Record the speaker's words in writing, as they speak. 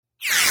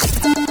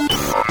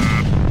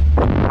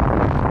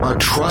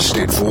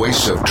trusted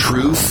voice of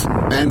truth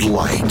and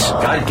light.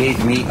 God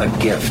gave me a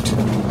gift.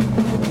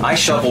 I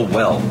shovel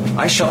well.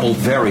 I shovel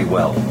very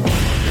well.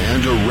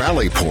 And a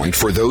rally point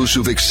for those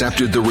who've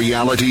accepted the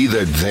reality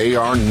that they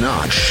are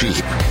not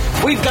sheep.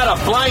 We've got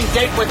a blind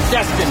date with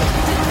destiny.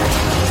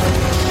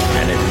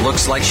 And it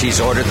looks like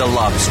she's ordered the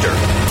lobster.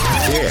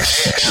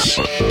 This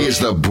is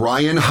the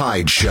Bryan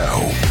Hyde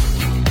Show.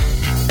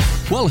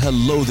 Well,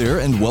 hello there,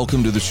 and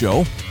welcome to the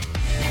show.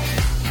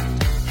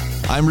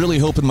 I'm really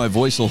hoping my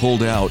voice will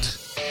hold out.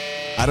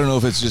 I don't know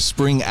if it's just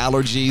spring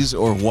allergies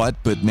or what,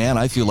 but man,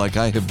 I feel like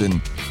I have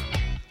been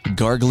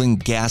gargling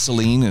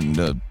gasoline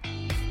and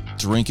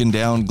drinking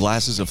down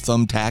glasses of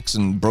thumbtacks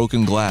and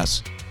broken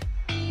glass.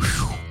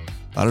 Whew.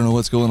 I don't know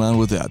what's going on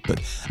with that,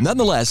 but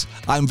nonetheless,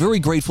 I'm very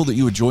grateful that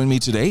you would join me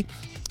today.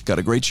 Got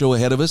a great show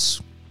ahead of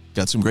us.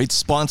 Got some great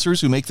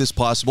sponsors who make this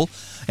possible.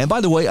 And by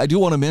the way, I do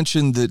want to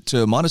mention that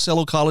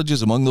Monticello College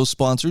is among those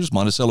sponsors,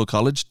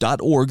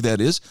 monticellocollege.org,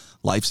 that is,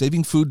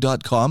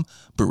 lifesavingfood.com,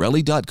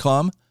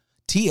 Borelli.com,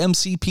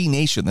 TMCP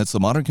Nation, that's the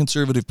Modern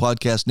Conservative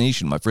Podcast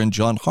Nation, my friend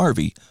John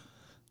Harvey,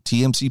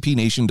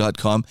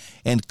 tmcpnation.com,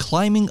 and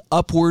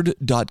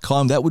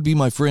climbingupward.com. That would be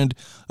my friend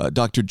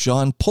Dr.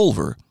 John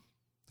Pulver.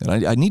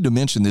 And I need to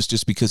mention this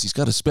just because he's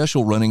got a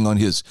special running on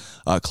his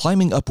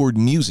Climbing Upward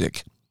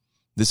music.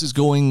 This is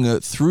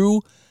going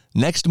through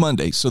next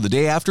Monday, so the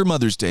day after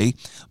Mother's Day.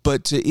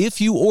 But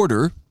if you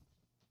order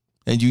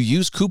and you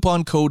use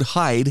coupon code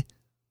HYDE,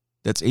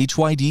 that's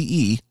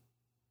HYDE,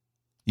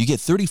 you get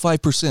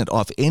 35%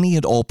 off any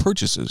and all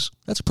purchases.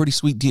 That's a pretty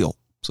sweet deal,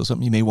 so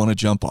something you may want to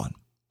jump on.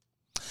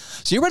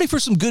 So you ready for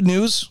some good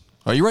news?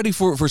 Are you ready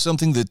for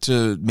something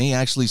that may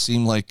actually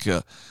seem like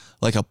a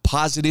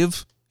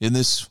positive in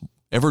this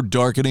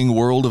ever-darkening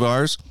world of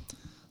ours?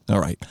 All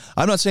right.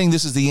 I'm not saying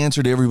this is the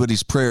answer to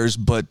everybody's prayers,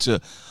 but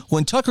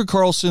when Tucker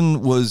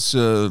Carlson was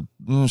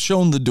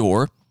shown the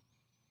door,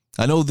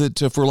 I know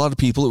that for a lot of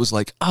people it was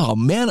like, oh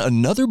man,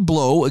 another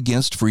blow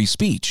against free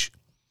speech.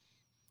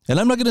 And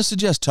I'm not going to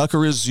suggest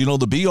Tucker is,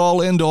 the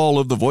be-all, end-all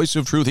of the voice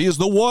of truth. He is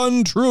the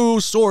one true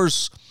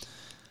source.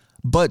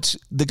 But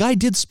the guy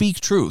did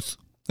speak truth,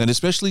 and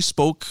especially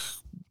spoke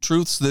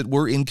truths that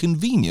were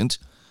inconvenient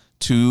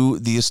to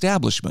the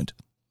establishment.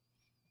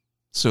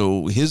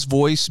 So his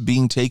voice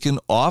being taken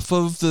off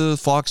of the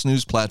Fox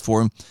News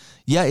platform,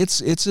 yeah, it's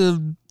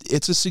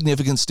a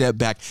significant step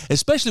back,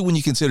 especially when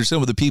you consider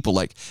some of the people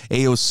like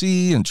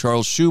AOC and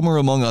Charles Schumer,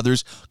 among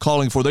others,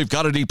 calling for they've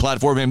got to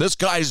deplatform him. This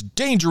guy's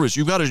dangerous.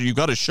 You've got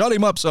to shut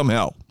him up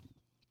somehow.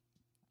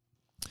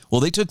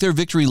 Well, they took their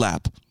victory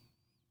lap,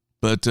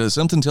 but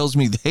something tells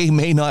me they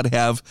may not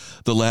have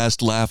the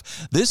last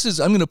laugh.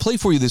 I'm going to play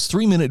for you this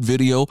 3-minute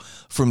video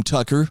from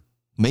Tucker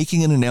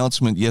making an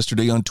announcement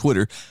yesterday on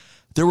Twitter.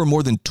 There were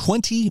more than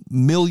 1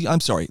 million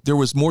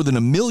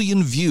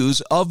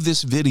views of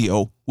this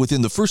video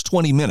within the first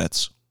 20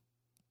 minutes.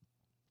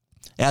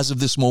 As of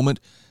this moment,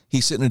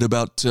 he's sitting at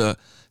about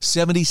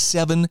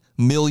 77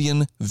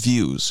 million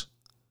views.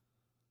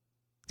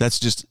 That's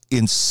just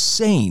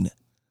insane.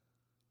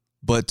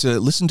 But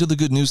listen to the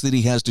good news that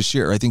he has to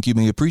share. I think you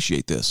may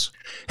appreciate this.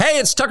 Hey,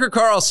 it's Tucker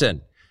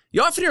Carlson.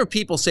 You often hear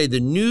people say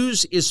the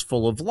news is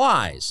full of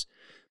lies.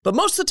 But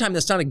most of the time,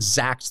 that's not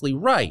exactly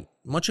right.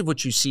 Much of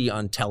what you see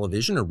on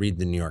television or read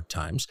the New York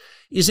Times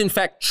is in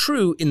fact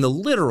true in the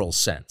literal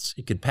sense.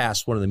 It could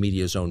pass one of the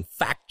media's own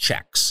fact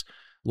checks.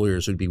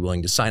 Lawyers would be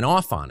willing to sign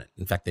off on it.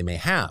 In fact, they may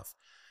have.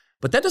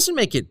 But that doesn't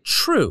make it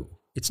true.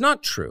 It's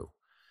not true.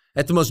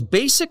 At the most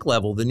basic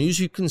level, the news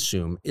you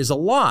consume is a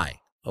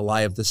lie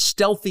of the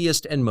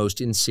stealthiest and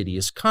most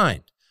insidious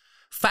kind.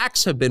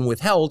 Facts have been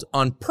withheld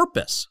on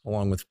purpose,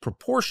 along with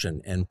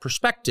proportion and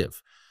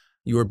perspective.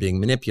 You are being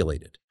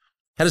manipulated.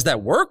 How does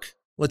that work?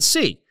 Let's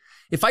see.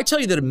 If I tell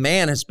you that a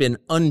man has been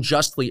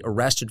unjustly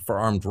arrested for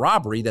armed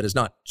robbery, that is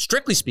not,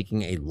 strictly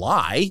speaking, a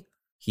lie.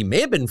 He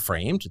may have been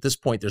framed. At this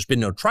point, there's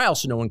been no trial,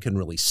 so no one can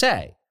really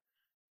say.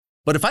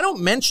 But if I don't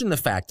mention the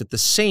fact that the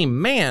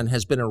same man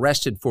has been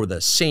arrested for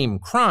the same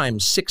crime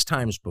 6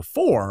 times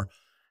before,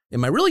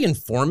 am I really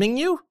informing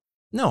you?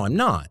 No, I'm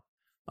not.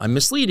 I'm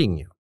misleading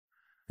you.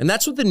 And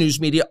that's what the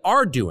news media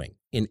are doing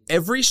in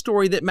every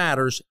story that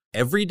matters,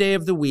 every day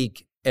of the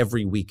week,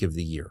 every week of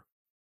the year.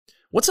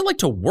 What's it like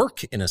to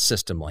work in a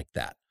system like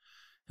that?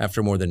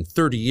 After more than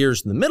 30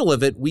 years in the middle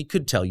of it, we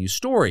could tell you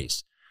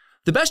stories.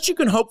 The best you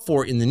can hope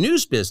for in the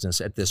news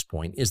business at this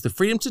point is the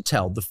freedom to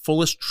tell the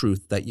fullest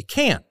truth that you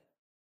can.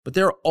 But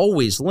there are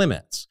always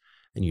limits.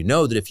 And you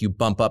know that if you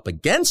bump up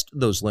against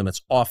those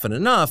limits often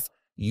enough,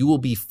 you will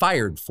be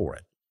fired for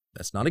it.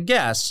 That's not a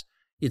guess,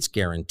 it's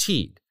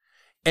guaranteed.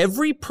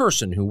 Every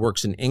person who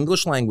works in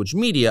English language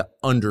media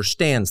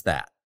understands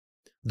that.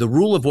 The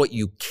rule of what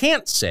you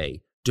can't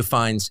say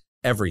defines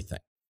everything.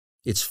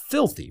 It's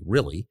filthy,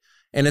 really,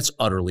 and it's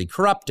utterly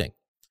corrupting.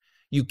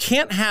 You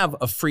can't have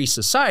a free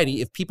society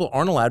if people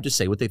aren't allowed to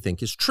say what they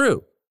think is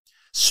true.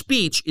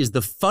 Speech is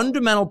the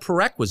fundamental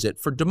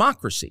prerequisite for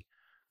democracy.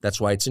 That's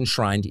why it's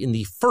enshrined in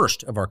the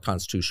first of our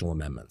constitutional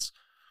amendments.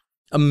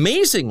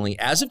 Amazingly,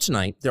 as of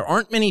tonight, there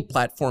aren't many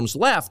platforms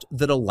left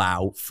that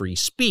allow free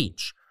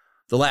speech.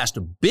 The last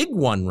big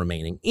one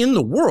remaining in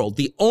the world,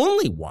 the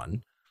only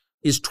one,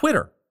 is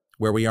Twitter,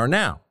 where we are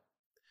now.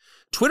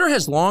 Twitter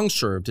has long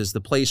served as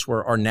the place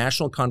where our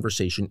national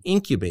conversation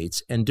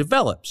incubates and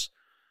develops.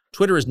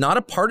 Twitter is not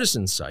a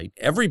partisan site.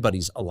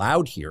 Everybody's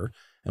allowed here,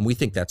 and we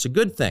think that's a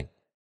good thing.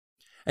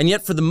 And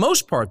yet, for the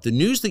most part, the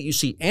news that you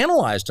see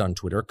analyzed on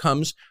Twitter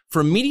comes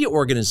from media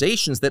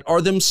organizations that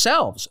are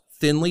themselves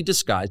thinly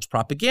disguised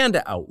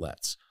propaganda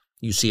outlets.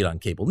 You see it on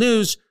cable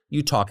news,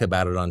 you talk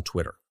about it on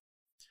Twitter.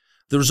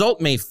 The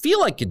result may feel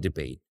like a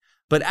debate,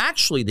 but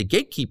actually the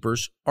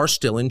gatekeepers are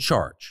still in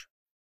charge.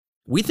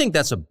 We think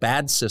that's a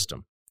bad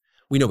system.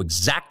 We know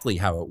exactly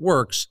how it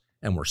works,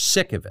 and we're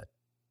sick of it.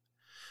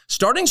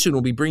 Starting soon,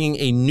 we'll be bringing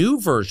a new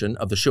version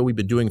of the show we've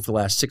been doing for the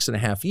last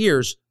 6.5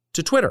 years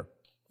to Twitter.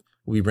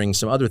 We'll be bringing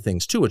some other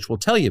things too, which we'll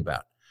tell you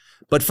about.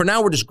 But for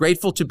now, we're just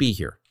grateful to be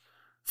here.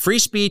 Free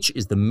speech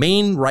is the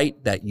main right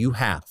that you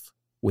have.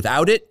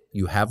 Without it,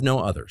 you have no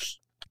others.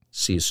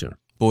 See you soon.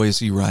 Boy, is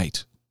he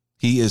right.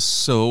 He is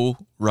so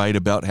right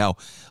about how,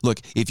 look,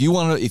 if you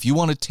want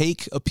to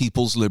take a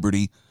people's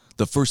liberty,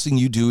 the first thing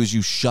you do is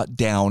you shut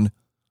down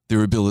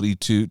their ability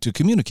to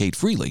communicate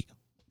freely,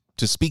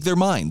 to speak their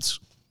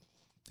minds.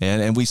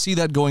 And we see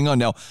that going on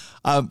now.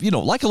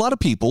 Like a lot of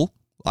people,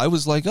 I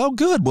was like, oh,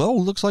 good. Well,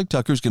 it looks like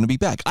Tucker's going to be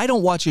back. I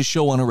don't watch his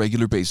show on a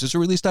regular basis,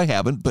 or at least I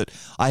haven't, but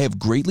I have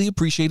greatly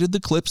appreciated the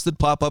clips that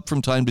pop up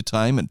from time to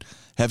time and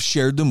have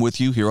shared them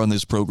with you here on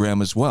this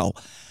program as well.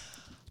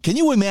 Can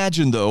you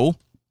imagine, though,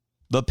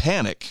 the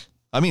panic?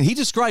 I mean, he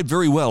described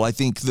very well, I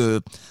think,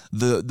 the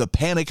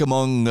panic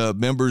among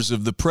members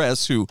of the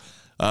press who,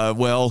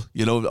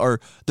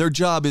 their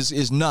job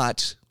is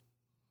not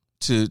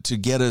to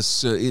get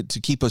us, to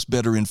keep us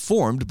better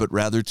informed, but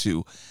rather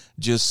to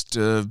just,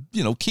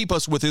 keep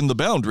us within the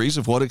boundaries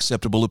of what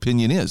acceptable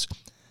opinion is.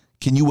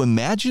 Can you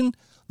imagine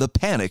the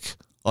panic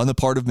on the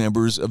part of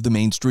members of the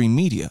mainstream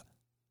media?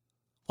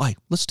 Why,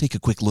 let's take a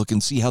quick look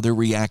and see how they're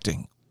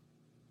reacting.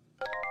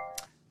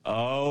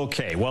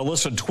 Okay, well,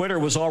 listen, Twitter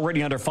was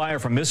already under fire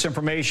from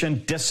misinformation,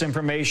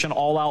 disinformation,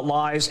 all-out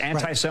lies,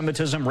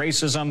 anti-Semitism,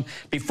 racism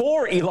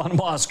before Elon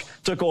Musk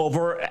took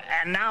over,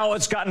 and now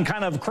it's gotten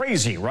kind of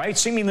crazy, right?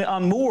 Seemingly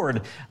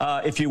unmoored,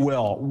 if you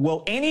will.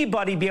 Will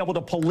anybody be able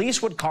to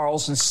police what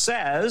Carlson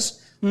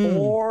says,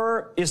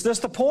 or is this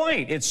the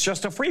point? It's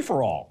just a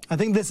free-for-all. I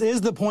think this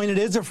is the point. It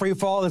is a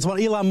free-for-all. It's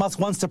what Elon Musk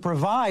wants to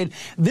provide.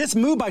 This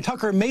move by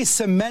Tucker may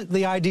cement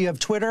the idea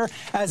of Twitter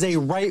as a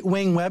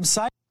right-wing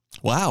website.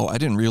 Wow, I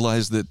didn't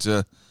realize that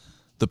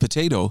the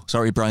potato,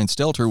 Brian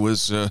Stelter,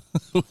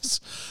 was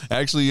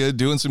actually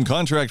doing some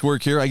contract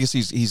work here. I guess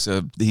he's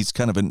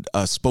kind of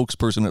a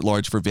spokesperson at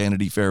large for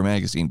Vanity Fair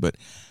magazine. But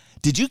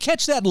did you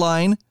catch that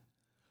line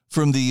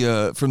from the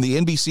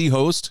NBC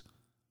host?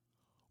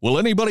 Will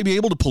anybody be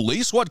able to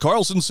police what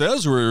Carlson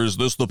says, or is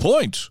this the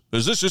point?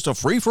 Is this just a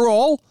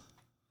free-for-all?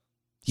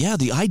 Yeah,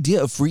 the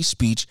idea of free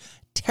speech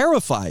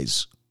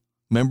terrifies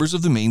members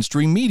of the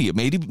mainstream media,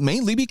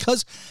 mainly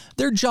because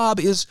their job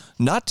is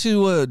not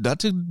to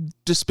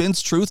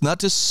dispense truth, not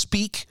to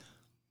speak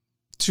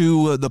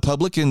to the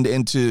public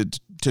and to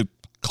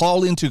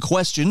call into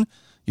question,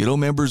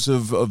 members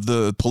of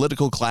the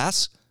political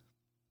class.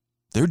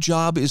 Their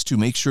job is to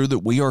make sure that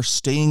we are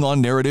staying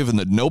on narrative and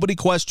that nobody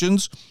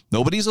questions,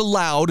 nobody's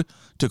allowed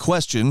to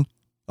question.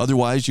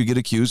 Otherwise, you get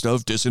accused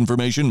of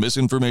disinformation,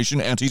 misinformation,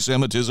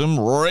 anti-Semitism,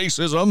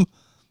 racism.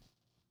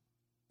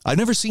 I've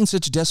never seen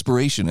such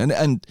desperation,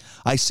 and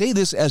I say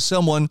this as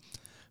someone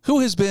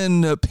who has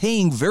been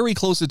paying very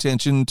close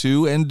attention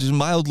to and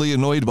mildly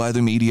annoyed by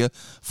the media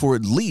for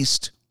at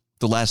least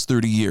the last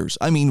 30 years.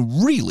 I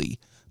mean, really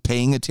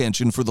paying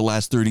attention for the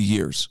last 30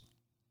 years.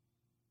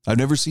 I've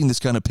never seen this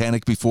kind of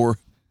panic before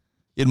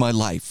in my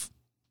life.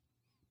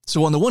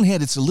 So on the one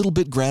hand, it's a little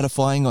bit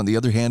gratifying. On the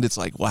other hand, it's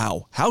like,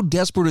 wow, how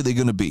desperate are they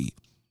going to be?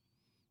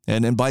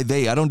 And by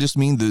they, I don't just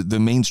mean the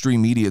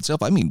mainstream media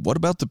itself. I mean, what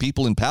about the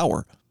people in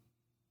power?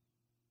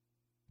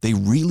 They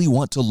really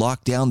want to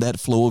lock down that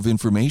flow of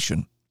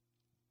information.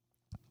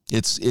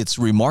 It's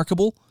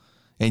remarkable,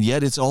 and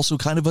yet it's also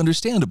kind of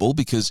understandable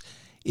because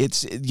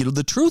it's,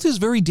 the truth is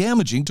very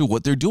damaging to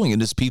what they're doing.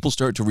 And as people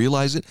start to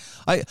realize it,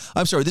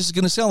 I'm sorry, this is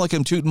going to sound like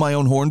I'm tooting my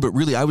own horn, but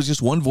really I was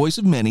just one voice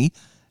of many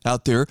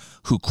out there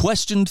who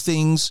questioned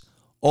things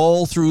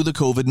all through the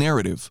COVID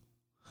narrative.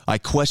 I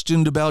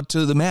questioned about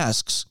the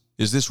masks.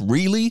 Is this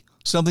really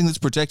something that's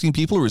protecting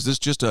people, or is this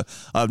just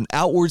an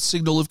outward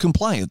signal of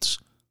compliance?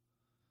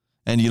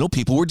 And,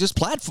 people were just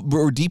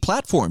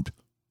deplatformed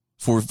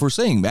for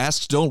saying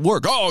masks don't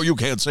work. Oh, you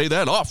can't say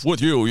that. Off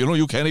with you.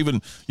 You can't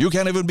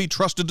even be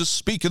trusted to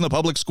speak in the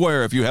public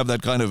square if you have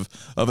that kind of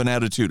an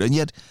attitude. And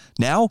yet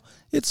now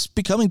it's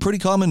becoming pretty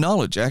common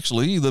knowledge.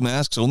 Actually, the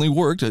masks only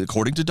worked,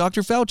 according to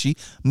Dr. Fauci,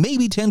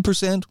 maybe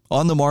 10%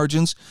 on the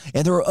margins.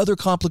 And there are other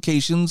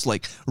complications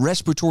like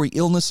respiratory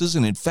illnesses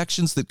and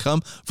infections that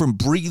come from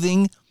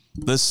breathing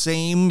the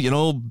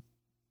same,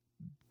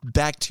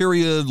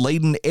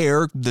 bacteria-laden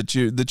air that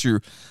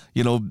you're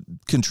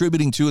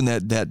contributing to in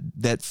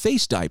that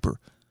face diaper.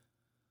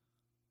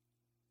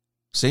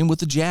 Same with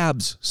the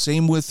jabs.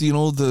 Same with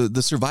the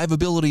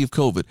survivability of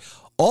COVID.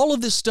 all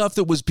of this stuff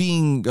that was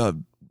being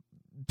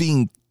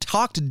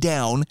talked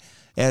down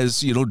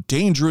as,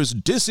 dangerous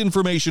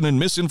disinformation and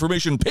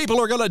misinformation, people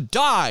are going to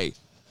die.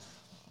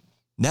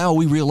 Now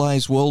we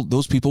realize, well,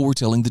 those people were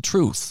telling the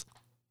truth.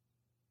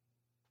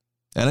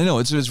 And I know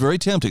it's very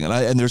tempting.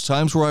 And there's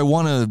times where I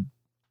want to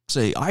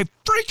say, I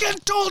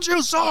freaking told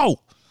you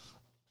so.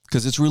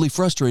 Because it's really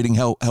frustrating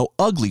how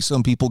ugly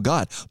some people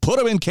got. Put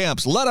them in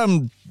camps. Let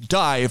them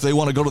die if they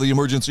want to go to the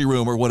emergency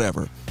room or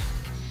whatever.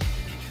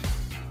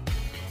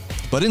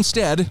 But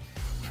instead,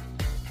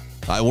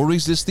 I will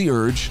resist the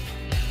urge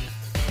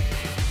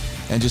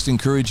and just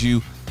encourage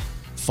you,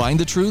 find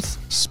the truth,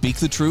 speak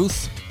the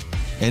truth,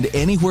 and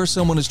anywhere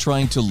someone is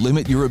trying to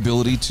limit your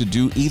ability to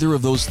do either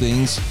of those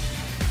things,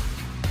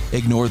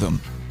 ignore them.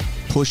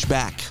 Push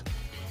back.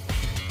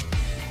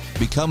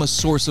 Become a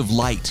source of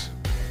light,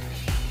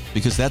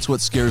 because that's what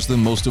scares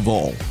them most of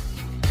all.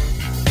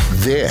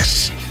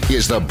 This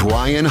is the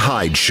Bryan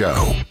Hyde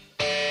Show.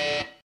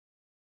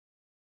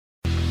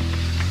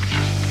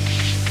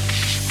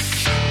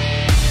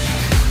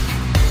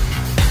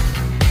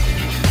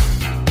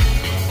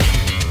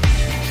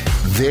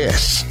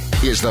 This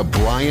is the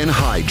Bryan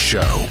Hyde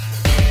Show.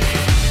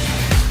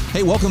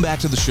 Hey, welcome back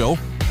to the show.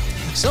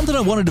 Something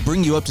I wanted to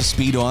bring you up to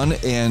speed on,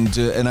 and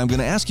I'm going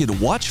to ask you to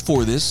watch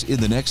for this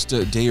in the next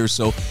day or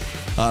so.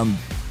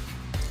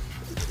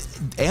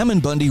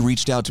 Ammon Bundy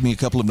reached out to me a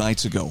couple of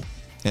nights ago,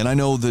 and I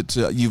know that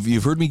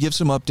you've heard me give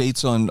some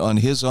updates on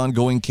his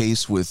ongoing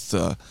case with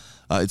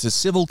it's a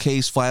civil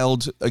case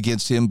filed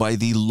against him by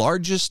the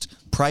largest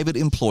private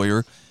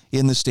employer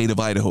in the state of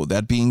Idaho,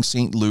 that being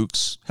St.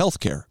 Luke's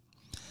Healthcare.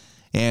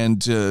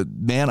 And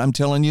man, I'm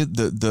telling you,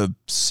 the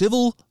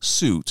civil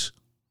suit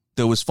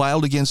that was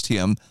filed against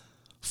him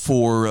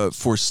for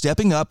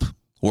stepping up,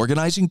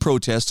 organizing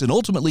protests, and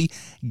ultimately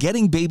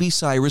getting baby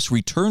Cyrus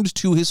returned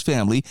to his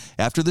family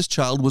after this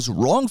child was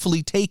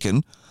wrongfully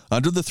taken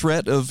under the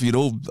threat of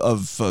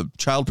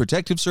Child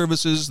Protective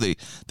Services.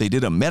 They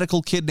did a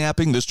medical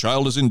kidnapping. This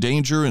child is in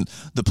danger, and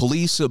the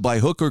police, by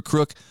hook or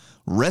crook,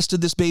 wrested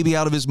this baby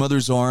out of his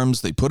mother's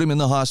arms. They put him in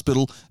the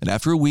hospital, and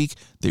after a week,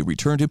 they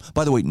returned him.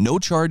 By the way, no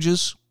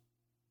charges.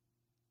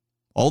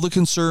 All the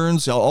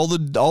concerns, all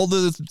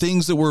the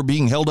things that were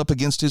being held up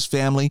against his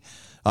family,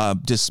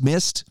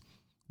 dismissed.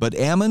 But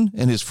Ammon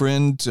and his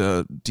friend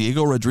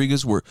Diego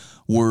Rodriguez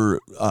were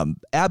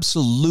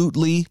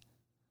absolutely.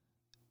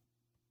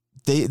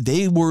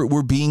 They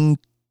were being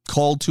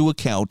called to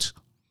account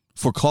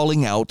for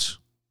calling out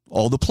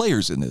all the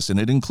players in this, and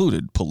it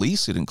included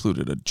police, it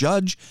included a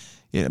judge,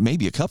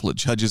 maybe a couple of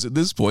judges at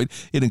this point.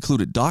 It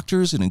included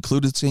doctors. It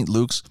included St.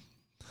 Luke's.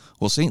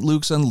 Well, St.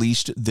 Luke's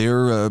unleashed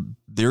their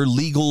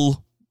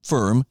legal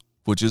firm,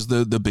 which is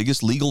the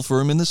biggest legal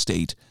firm in the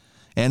state,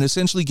 and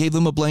essentially gave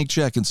them a blank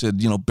check and said,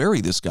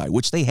 bury this guy,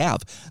 which they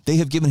have. They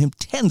have given him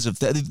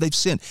they've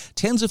sent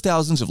tens of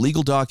thousands of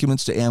legal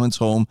documents to Ammon's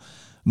home,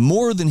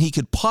 more than he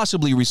could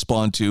possibly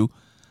respond to.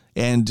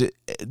 And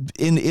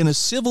in a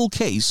civil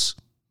case,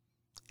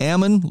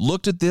 Ammon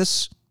looked at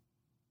this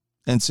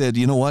and said,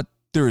 you know what?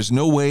 There is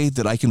no way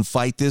that I can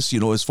fight this,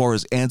 as far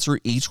as answer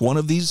each one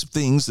of these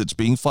things that's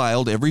being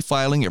filed, every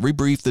filing, every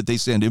brief that they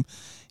send him.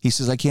 He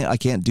says, I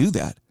can't do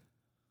that.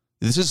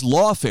 This is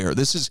lawfare.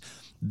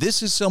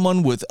 This is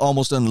someone with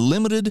almost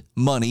unlimited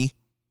money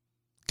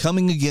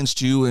coming against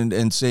you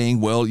and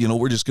saying, well,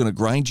 we're just going to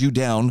grind you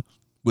down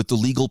with the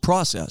legal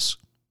process.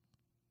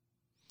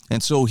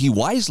 And so he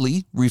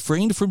wisely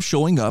refrained from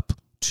showing up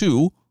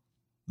to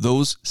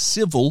those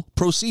civil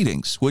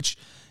proceedings, which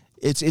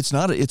it's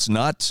not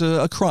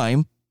a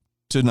crime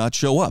to not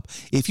show up.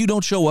 If you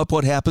don't show up,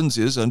 what happens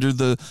is, under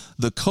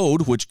the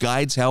code, which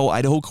guides how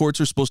Idaho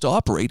courts are supposed to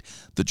operate,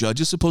 the judge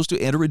is supposed to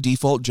enter a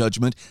default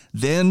judgment.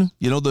 Then,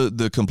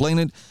 the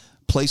complainant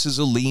places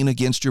a lien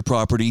against your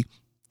property,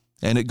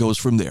 and it goes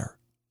from there.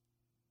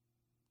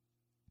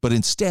 But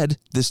instead,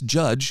 this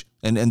judge,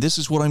 and this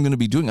is what I'm going to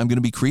be doing, I'm going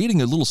to be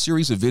creating a little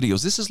series of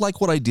videos. This is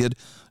like what I did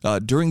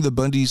during the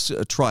Bundy's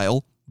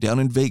trial down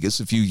in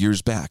Vegas a few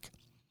years back.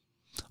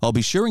 I'll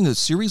be sharing a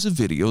series of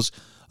videos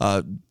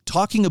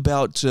talking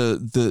about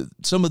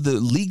some of the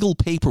legal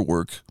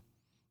paperwork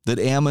that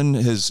Ammon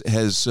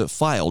has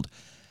filed.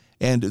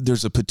 And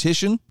there's a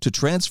petition to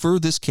transfer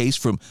this case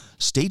from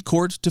state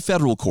court to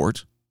federal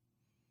court,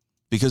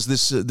 because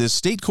this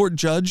state court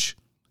judge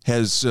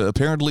has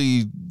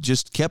apparently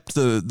just kept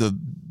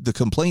the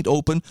complaint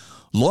open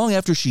long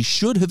after she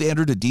should have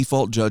entered a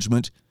default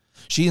judgment.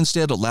 She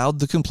instead allowed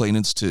the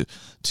complainants to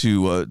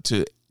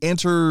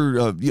enter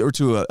or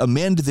to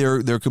amend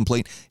their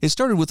complaint. It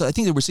started with, I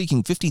think they were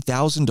seeking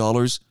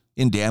 $50,000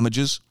 in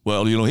damages.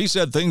 Well, he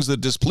said things that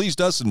displeased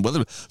us, and whether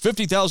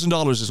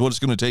 $50,000 is what it's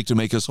going to take to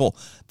make us whole.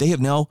 They have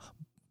now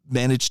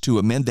managed to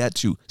amend that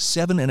to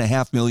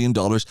 $7.5 million,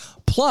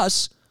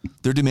 plus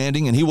they're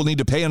demanding, and he will need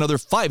to pay another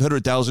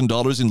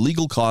 $500,000 in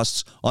legal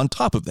costs on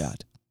top of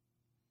that.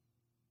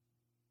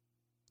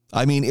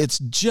 I mean, it's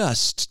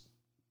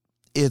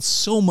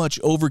so much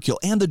overkill.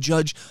 And the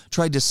judge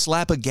tried to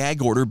slap a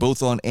gag order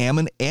both on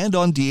Ammon and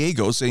on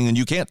Diego, saying, and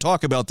you can't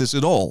talk about this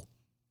at all.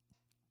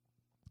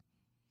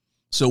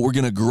 So we're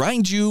going to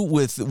grind you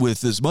with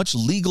as much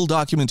legal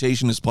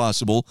documentation as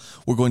possible.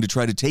 We're going to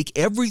try to take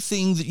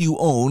everything that you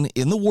own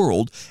in the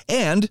world,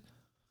 and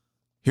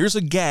here's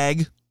a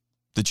gag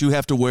that you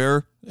have to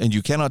wear, and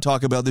you cannot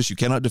talk about this. You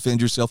cannot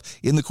defend yourself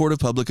in the court of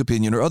public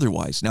opinion or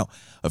otherwise. Now,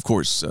 of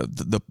course,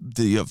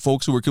 the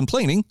folks who were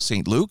complaining,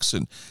 St. Luke's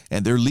and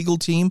their legal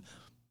team,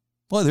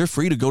 well, they're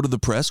free to go to the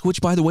press,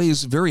 which, by the way,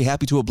 is very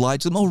happy to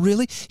oblige them. Oh,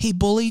 really? He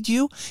bullied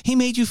you? He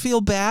made you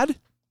feel bad?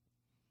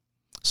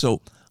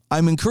 So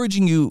I'm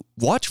encouraging you,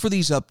 watch for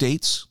these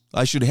updates.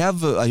 I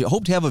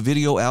hope to have a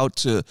video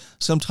out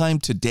sometime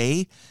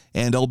today,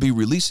 and I'll be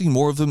releasing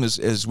more of them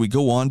as we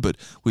go on. But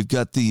we've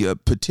got the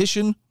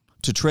petition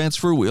to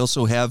transfer. We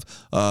also have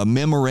a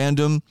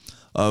memorandum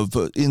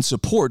in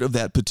support of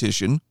that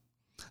petition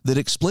that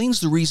explains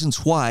the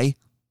reasons why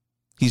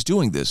he's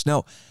doing this.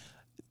 Now,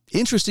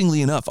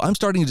 interestingly enough, I'm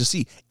starting to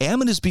see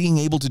Ammon is being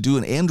able to do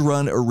an end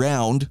run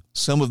around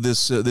some of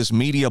this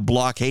media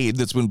blockade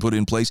that's been put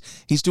in place.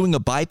 He's doing a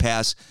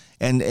bypass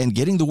and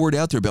getting the word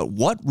out there about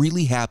what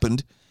really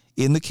happened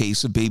in the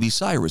case of baby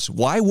Cyrus.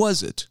 Why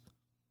was it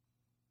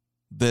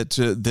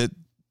that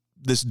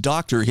this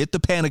doctor hit the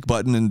panic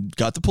button and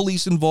got the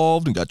police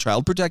involved and got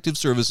Child Protective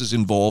Services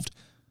involved,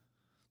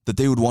 that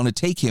they would want to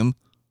take him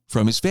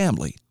from his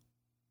family?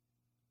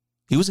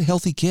 He was a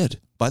healthy kid.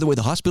 By the way,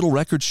 the hospital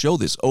records show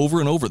this over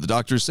and over. The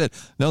doctors said,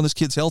 no, this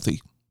kid's healthy.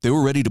 They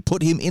were ready to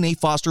put him in a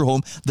foster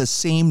home the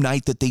same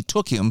night that they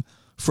took him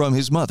from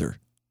his mother.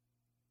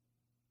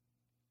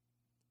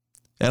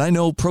 And I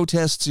know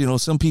protests,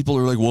 some people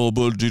are like, well,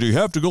 but did he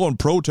have to go and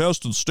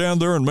protest and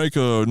stand there and make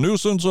a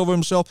nuisance of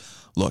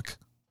himself? Look,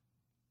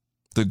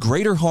 the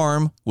greater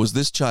harm was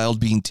this child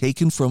being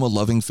taken from a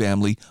loving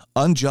family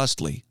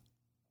unjustly.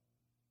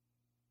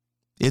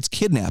 It's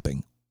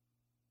kidnapping.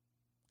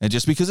 And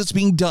just because it's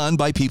being done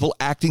by people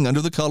acting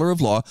under the color of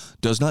law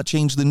does not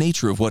change the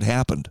nature of what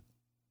happened.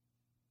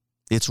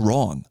 It's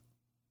wrong.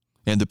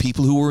 And the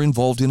people who were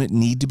involved in it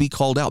need to be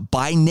called out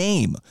by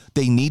name.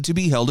 They need to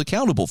be held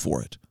accountable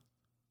for it,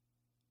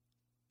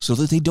 so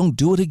that they don't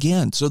do it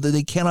again, so that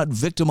they cannot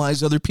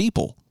victimize other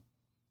people.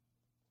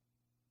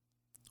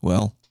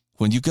 Well,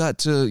 when you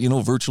got,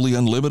 virtually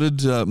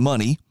unlimited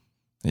money,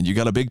 and you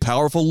got a big,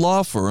 powerful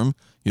law firm,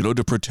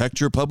 to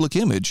protect your public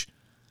image,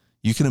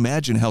 you can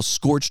imagine how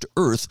scorched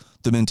earth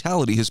the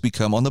mentality has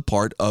become on the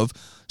part of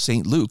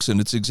St. Luke's and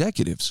its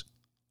executives.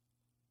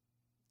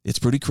 It's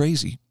pretty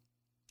crazy.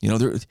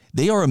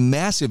 They are a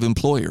massive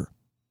employer.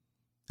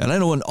 And I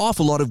know an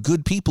awful lot of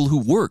good people who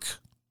work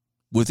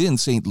within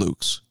St.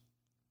 Luke's.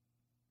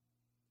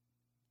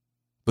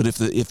 But if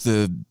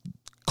the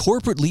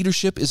corporate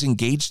leadership is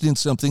engaged in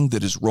something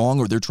that is wrong,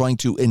 or they're trying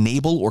to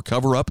enable or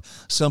cover up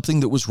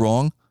something that was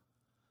wrong,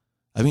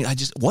 I mean,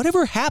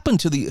 whatever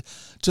happened to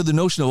the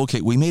notion of, okay,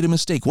 we made a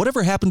mistake?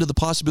 Whatever happened to the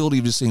possibility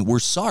of just saying, we're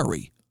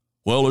sorry?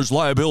 Well, there's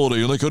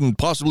liability and they couldn't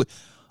possibly.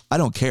 I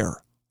don't care.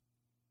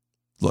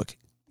 Look,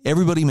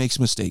 everybody makes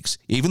mistakes.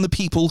 Even the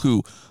people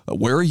who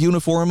wear a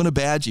uniform and a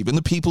badge, even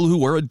the people who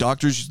wear a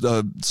doctor's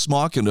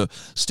smock and a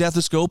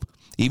stethoscope,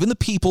 even the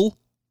people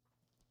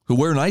who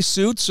wear nice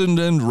suits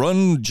and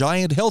run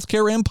giant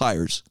healthcare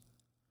empires.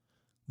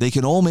 They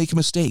can all make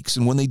mistakes.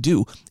 And when they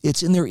do,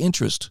 it's in their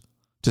interest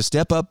to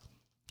step up,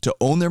 to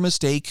own their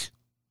mistake,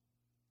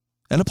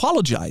 and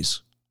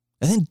apologize.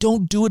 And then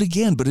don't do it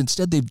again. But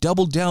instead, they've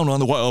doubled down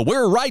on well,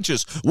 we're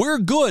righteous, we're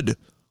good.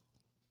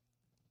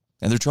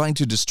 And they're trying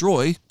to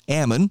destroy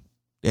Ammon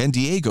and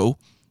Diego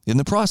in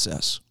the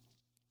process.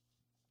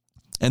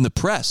 And the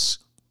press,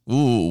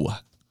 ooh.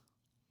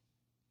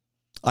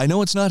 I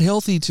know it's not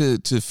healthy to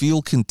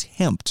feel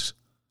contempt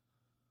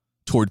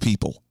toward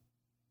people.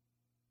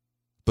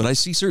 But I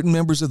see certain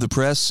members of the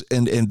press,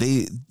 and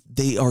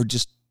they are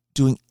just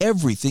doing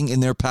everything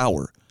in their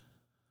power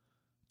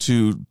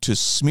to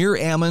smear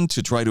Ammon,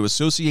 to try to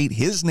associate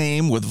his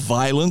name with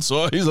violence.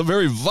 Oh, he's a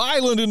very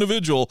violent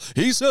individual.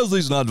 He says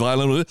he's not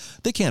violent.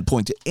 They can't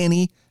point to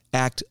any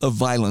act of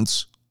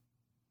violence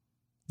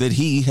that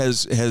he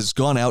has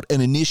gone out and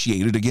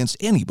initiated against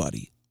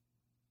anybody.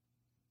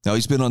 Now,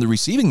 he's been on the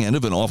receiving end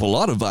of an awful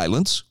lot of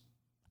violence,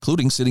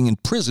 including sitting in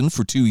prison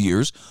for 2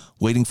 years,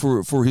 waiting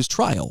for his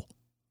trial.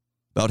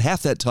 About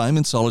half that time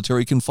in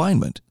solitary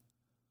confinement.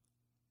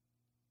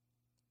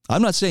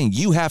 I'm not saying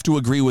you have to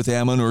agree with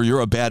Ammon or you're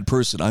a bad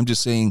person. I'm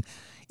just saying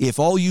if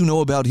all you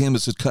know about him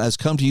has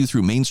come to you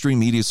through mainstream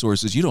media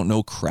sources, you don't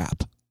know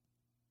crap.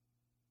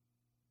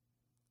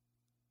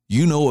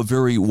 You know a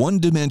very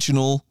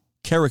one-dimensional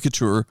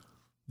caricature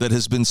that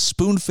has been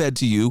spoon-fed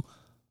to you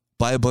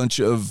by a bunch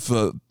of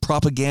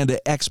propaganda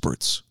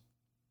experts.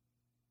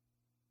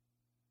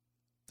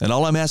 And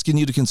all I'm asking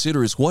you to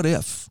consider is what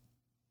if?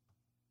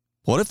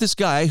 What if this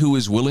guy who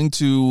is willing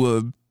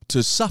to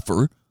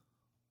suffer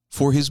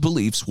for his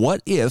beliefs,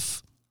 what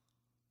if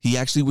he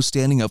actually was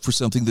standing up for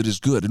something that is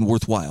good and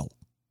worthwhile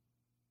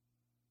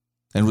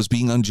and was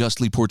being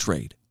unjustly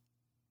portrayed?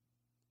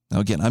 Now,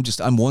 again,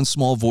 I'm one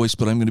small voice,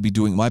 but I'm going to be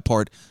doing my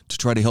part to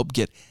try to help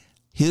get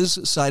his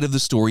side of the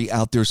story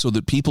out there so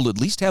that people at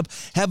least have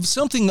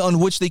something on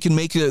which they can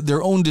make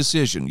their own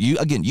decision. You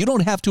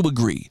don't have to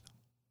agree.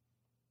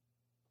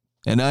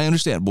 And I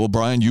understand, well,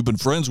 Bryan, you've been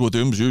friends with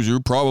him, so you're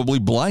probably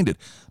blinded.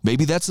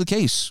 Maybe that's the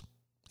case.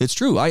 It's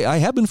true. I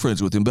have been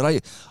friends with him,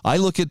 but I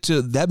look at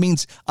that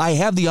means I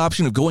have the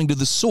option of going to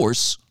the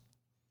source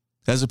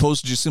as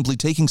opposed to just simply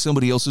taking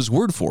somebody else's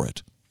word for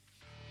it.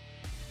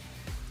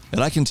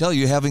 And I can tell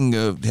you,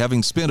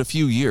 having spent a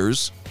few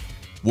years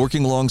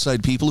working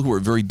alongside people who are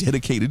very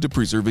dedicated to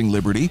preserving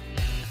liberty,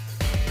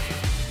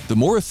 the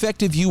more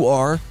effective you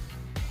are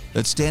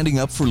at standing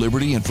up for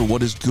liberty and for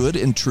what is good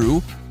and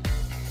true,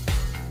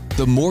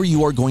 the more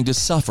you are going to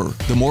suffer,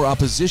 the more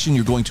opposition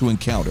you're going to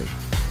encounter.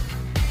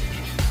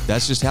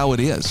 That's just how it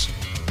is.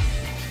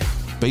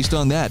 Based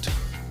on that,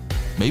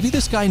 maybe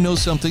this guy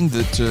knows something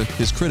that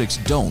his critics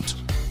don't.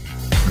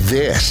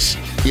 This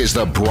is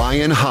the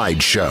Bryan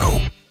Hyde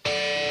Show.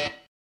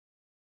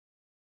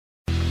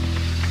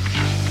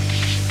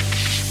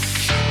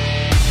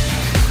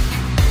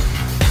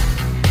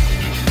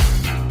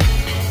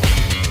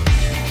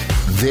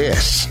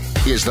 This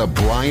is the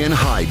Bryan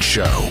Hyde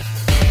Show.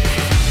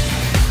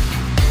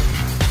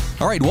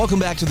 All right, welcome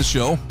back to the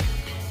show.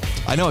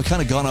 I know I've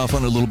kind of gone off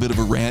on a little bit of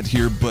a rant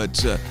here,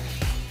 but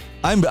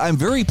I'm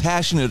very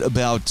passionate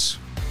about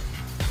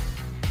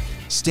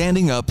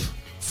standing up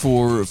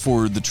for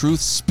the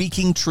truth,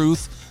 speaking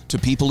truth to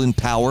people in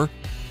power.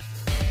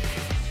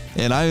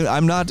 And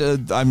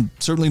I'm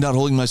certainly not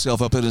holding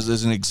myself up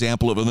as an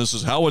example of, and this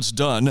is how it's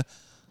done.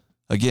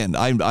 Again,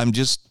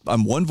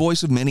 I'm one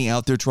voice of many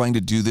out there trying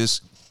to do this.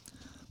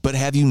 But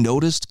have you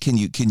noticed, can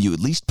you at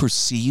least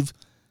perceive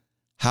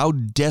how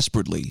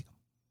desperately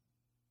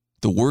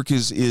the work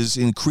is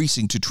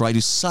increasing to try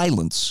to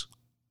silence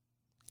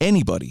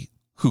anybody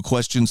who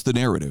questions the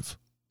narrative?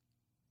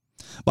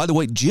 By the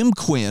way, Jim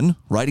Quinn,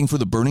 writing for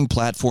the Burning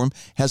Platform,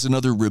 has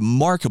another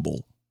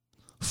remarkable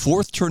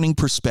fourth-turning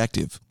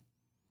perspective.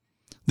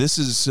 This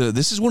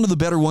is one of the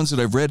better ones that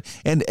I've read,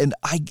 and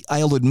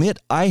I'll admit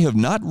I have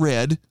not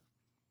read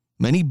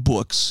many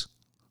books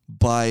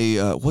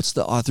by what's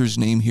the author's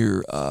name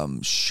here?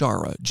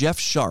 Jeff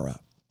Shara.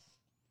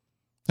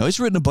 Now, he's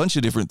written a bunch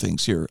of different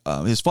things here.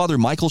 His father,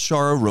 Michael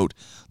Shara, wrote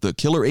The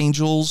Killer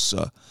Angels.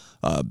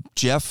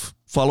 Jeff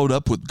followed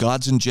up with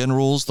Gods and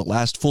Generals, The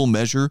Last Full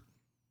Measure.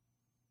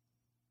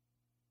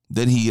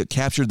 Then he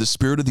captured the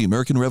spirit of the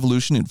American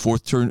Revolution in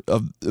fourth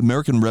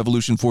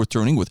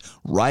turning with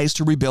Rise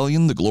to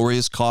Rebellion, The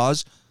Glorious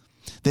Cause.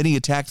 Then he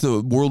attacked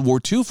the World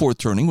War II fourth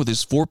turning with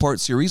his 4-part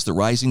series, The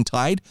Rising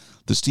Tide,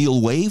 The Steel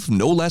Wave,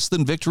 No Less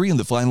Than Victory, and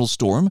The Final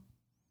Storm.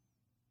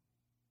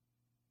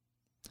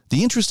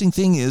 The interesting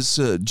thing is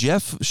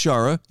Jeff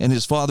Shara and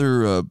his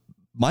father,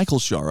 Michael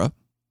Shara,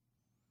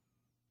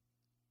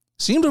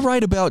 seem to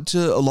write about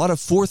a lot of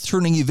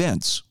fourth-turning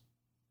events.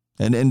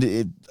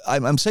 And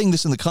I'm saying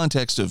this in the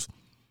context of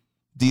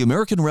the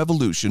American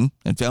Revolution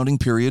and founding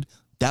period.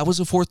 That was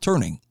a fourth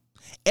turning.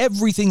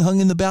 Everything hung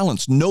in the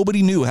balance.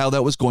 Nobody knew how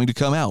that was going to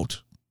come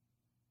out.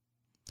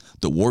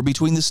 The war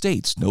between the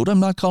states. Note, I'm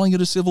not calling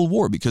it a civil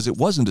war because it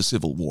wasn't a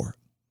civil war.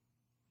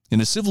 In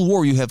a civil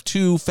war, you have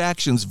two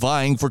factions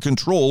vying for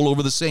control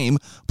over the same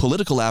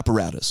political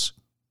apparatus.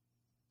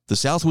 The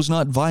South was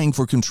not vying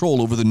for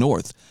control over the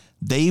North.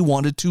 They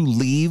wanted to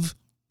leave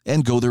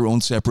and go their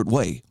own separate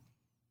way.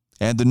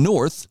 And the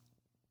North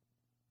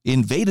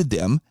invaded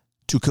them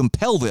to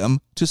compel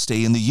them to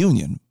stay in the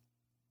Union.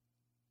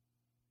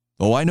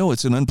 Oh, I know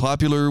it's an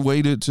unpopular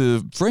way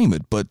to frame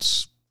it,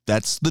 but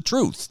that's the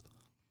truth.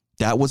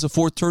 That was a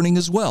fourth turning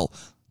as well.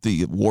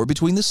 The war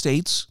between the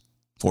states,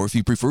 or if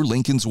you prefer,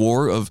 Lincoln's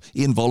War of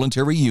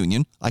Involuntary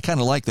Union, I kind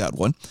of like that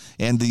one,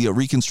 and the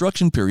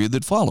Reconstruction period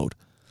that followed.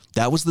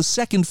 That was the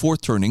second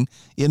fourth turning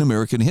in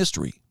American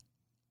history.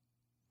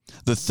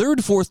 The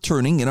third fourth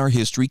turning in our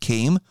history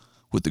came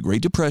with the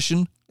Great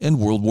Depression and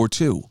World War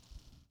II.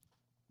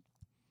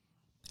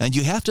 And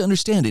you have to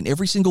understand, in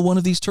every single one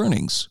of these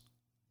turnings,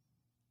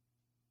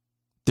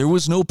 there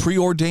was no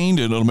preordained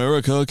and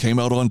America came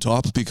out on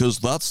top because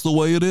that's the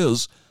way it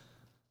is.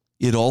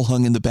 It all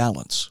hung in the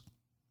balance.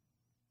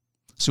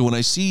 So when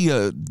I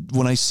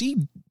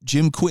see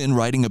Jim Quinn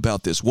writing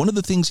about this, one of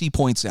the things he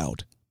points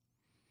out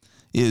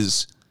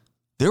is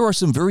there are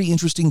some very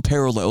interesting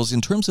parallels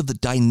in terms of the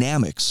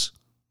dynamics,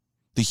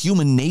 the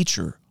human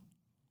nature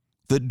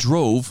that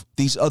drove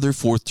these other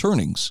fourth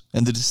turnings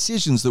and the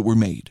decisions that were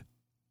made.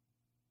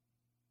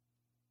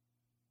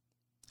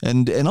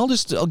 And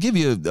I'll give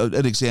you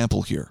an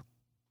example here.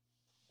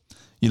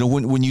 You know,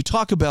 when you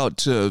talk about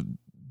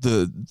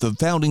the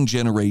founding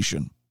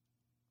generation,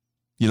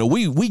 you know,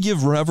 we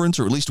give reverence,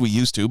 or at least we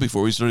used to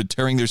before we started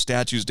tearing their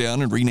statues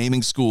down and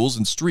renaming schools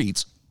and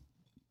streets,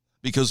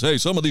 because, hey,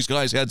 some of these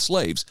guys had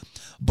slaves.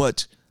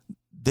 But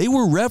they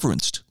were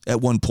reverenced at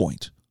one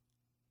point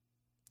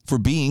for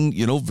being,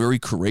 you know, very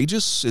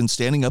courageous and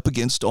standing up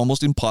against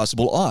almost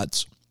impossible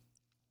odds.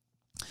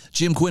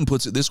 Jim Quinn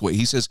puts it this way.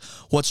 He says,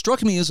 what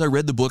struck me as I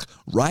read the book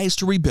Rise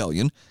to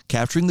Rebellion,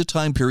 capturing the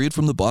time period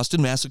from the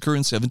Boston Massacre in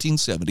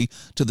 1770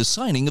 to the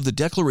signing of the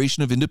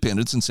Declaration of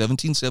Independence in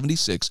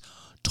 1776,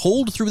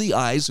 told through the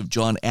eyes of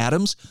John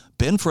Adams,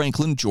 Ben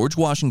Franklin, George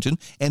Washington,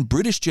 and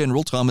British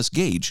General Thomas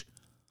Gage,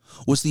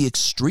 was the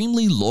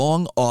extremely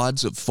long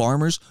odds of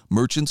farmers,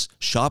 merchants,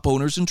 shop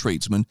owners, and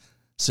tradesmen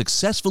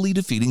successfully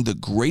defeating the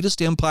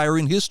greatest empire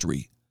in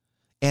history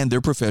and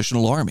their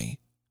professional army.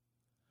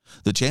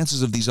 The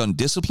chances of these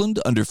undisciplined,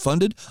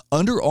 underfunded,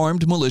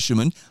 underarmed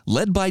militiamen,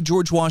 led by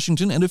George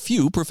Washington and a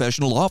few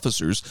professional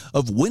officers,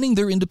 of winning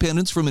their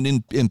independence from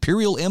an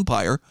imperial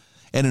empire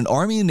and an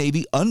army and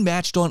navy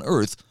unmatched on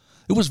earth,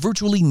 it was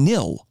virtually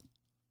nil.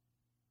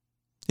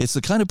 It's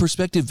the kind of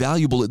perspective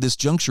valuable at this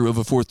juncture of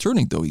a fourth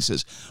turning, though, he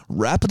says,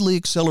 rapidly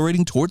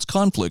accelerating towards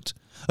conflict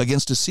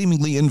against a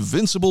seemingly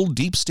invincible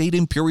deep state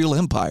imperial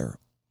empire.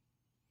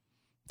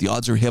 The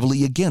odds are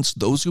heavily against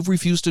those who've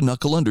refused to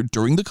knuckle under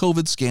during the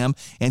COVID scam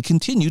and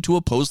continue to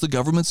oppose the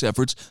government's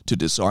efforts to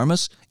disarm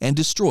us and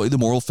destroy the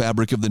moral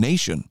fabric of the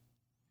nation.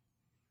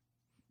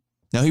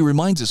 Now, he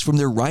reminds us from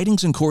their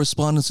writings and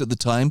correspondence at the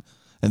time,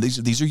 and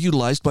these are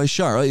utilized by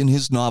Shara in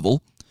his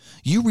novel,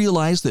 you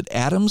realize that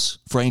Adams,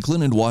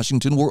 Franklin, and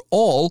Washington were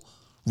all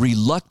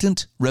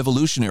reluctant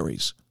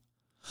revolutionaries.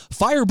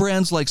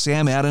 Firebrands like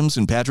Sam Adams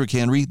and Patrick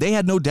Henry, they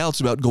had no doubts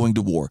about going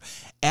to war.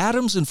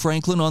 Adams and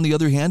Franklin, on the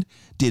other hand,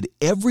 did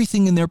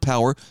everything in their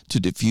power to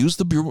diffuse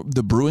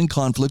the brewing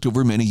conflict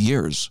over many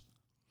years.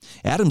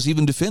 Adams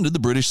even defended the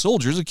British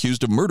soldiers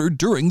accused of murder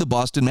during the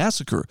Boston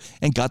Massacre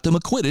and got them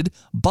acquitted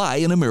by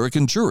an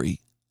American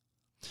jury.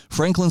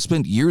 Franklin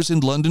spent years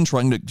in London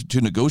trying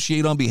to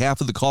negotiate on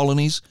behalf of the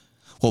colonies,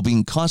 while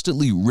being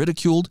constantly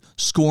ridiculed,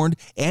 scorned,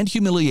 and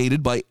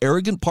humiliated by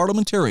arrogant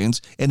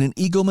parliamentarians and an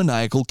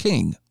egomaniacal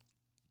king.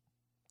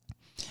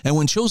 And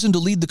when chosen to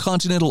lead the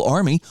Continental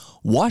Army,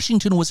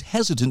 Washington was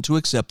hesitant to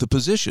accept the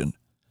position.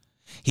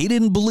 He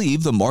didn't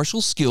believe the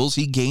martial skills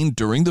he gained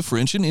during the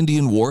French and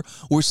Indian War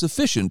were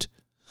sufficient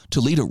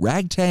to lead a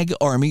ragtag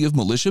army of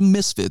militia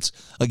misfits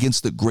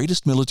against the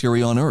greatest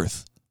military on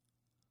earth.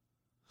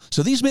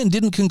 So these men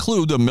didn't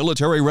conclude the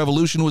military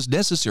revolution was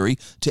necessary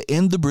to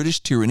end the British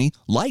tyranny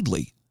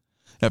lightly.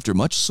 After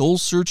much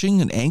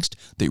soul-searching and angst,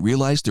 they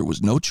realized there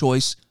was no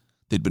choice.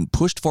 They'd been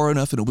pushed far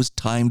enough, and it was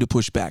time to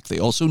push back. They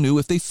also knew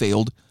if they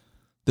failed,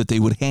 that they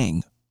would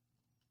hang.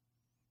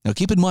 Now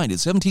keep in mind, in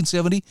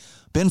 1770,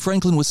 Ben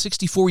Franklin was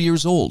 64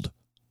 years old,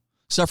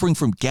 suffering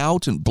from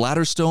gout and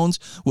bladder stones,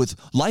 with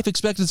life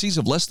expectancies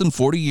of less than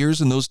 40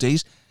 years in those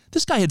days.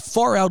 This guy had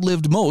far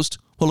outlived most,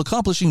 while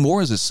accomplishing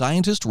more as a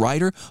scientist,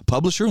 writer,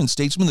 publisher, and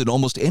statesman than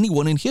almost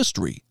anyone in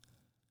history.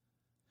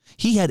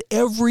 He had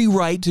every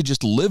right to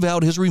just live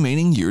out his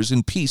remaining years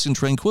in peace and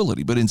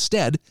tranquility, but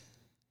instead,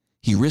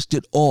 he risked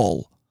it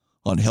all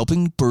on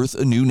helping birth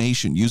a new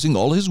nation, using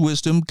all his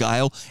wisdom,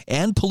 guile,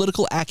 and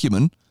political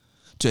acumen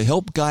to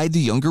help guide the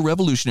younger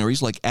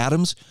revolutionaries like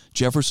Adams,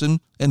 Jefferson,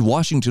 and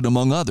Washington,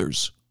 among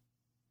others.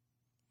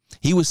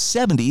 He was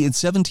 70 in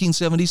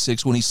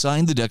 1776 when he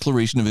signed the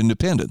Declaration of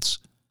Independence,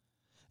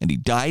 and he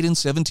died in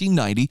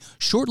 1790,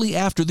 shortly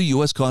after the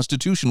U.S.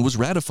 Constitution was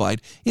ratified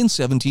in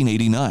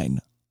 1789.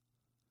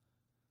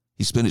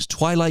 He spent his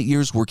twilight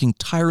years working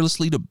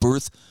tirelessly to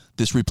birth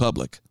this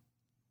republic.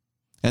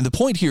 And the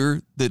point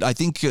here that I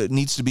think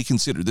needs to be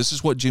considered, this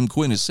is what Jim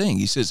Quinn is saying.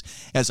 He says,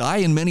 as I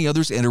and many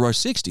others enter our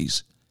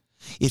 60s,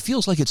 it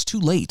feels like it's too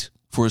late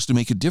for us to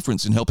make a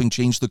difference in helping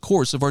change the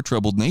course of our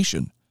troubled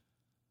nation.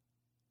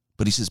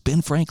 But he says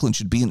Ben Franklin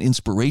should be an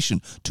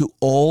inspiration to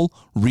all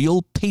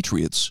real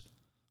patriots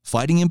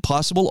fighting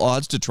impossible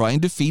odds to try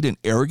and defeat an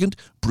arrogant,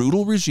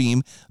 brutal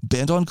regime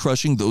bent on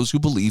crushing those who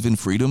believe in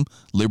freedom,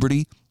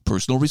 liberty,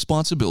 personal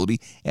responsibility,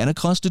 and a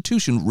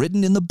constitution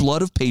written in the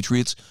blood of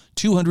patriots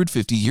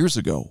 250 years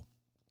ago.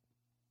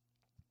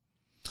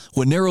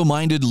 When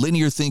narrow-minded,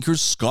 linear thinkers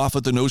scoff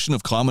at the notion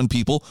of common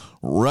people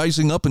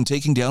rising up and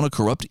taking down a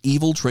corrupt,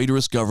 evil,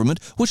 traitorous government,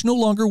 which no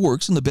longer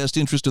works in the best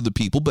interest of the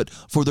people, but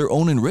for their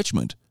own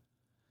enrichment,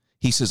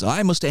 he says,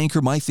 I must anchor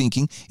my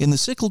thinking in the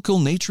cyclical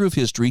nature of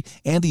history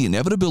and the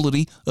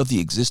inevitability of the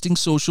existing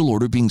social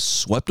order being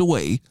swept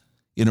away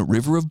in a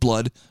river of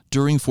blood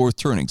during fourth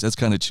turnings. That's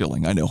kind of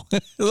chilling, I know.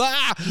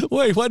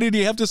 Wait, why did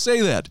he have to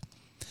say that?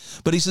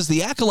 But he says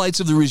the acolytes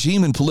of the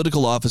regime in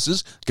political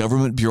offices,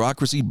 government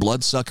bureaucracy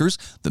bloodsuckers,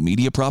 the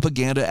media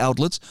propaganda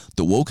outlets,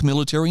 the woke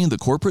military, and the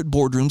corporate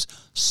boardrooms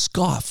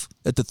scoff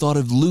at the thought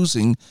of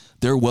losing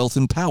their wealth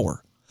and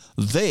power.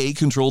 They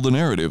control the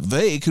narrative.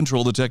 They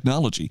control the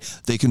technology.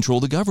 They control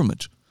the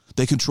government.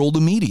 They control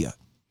the media.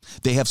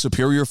 They have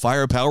superior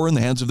firepower in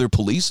the hands of their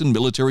police and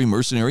military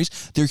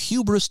mercenaries. Their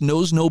hubris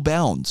knows no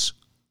bounds.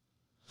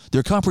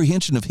 Their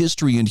comprehension of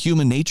history and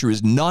human nature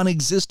is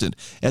non-existent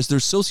as their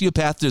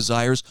sociopath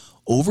desires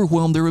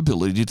overwhelm their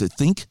ability to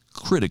think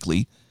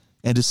critically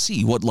and to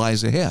see what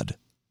lies ahead.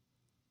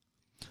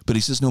 But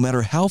he says no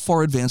matter how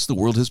far advanced the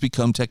world has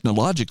become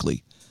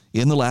technologically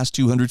in the last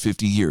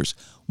 250 years,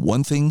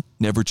 one thing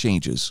never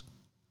changes.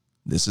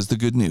 This is the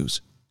good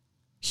news.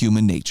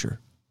 Human nature.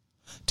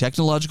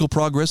 Technological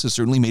progress has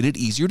certainly made it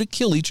easier to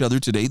kill each other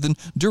today than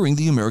during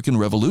the American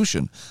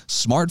Revolution.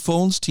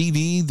 Smartphones,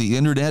 TV, the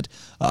internet,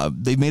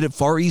 they've made it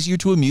far easier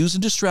to amuse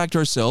and distract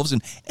ourselves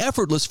and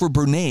effortless for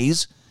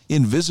bernays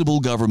invisible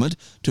government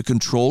to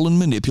control and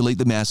manipulate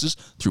the masses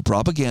through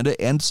propaganda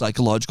and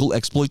psychological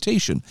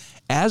exploitation,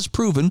 as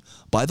proven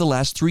by the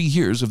last 3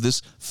 years of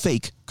this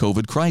fake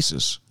COVID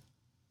crisis.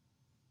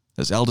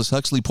 As Aldous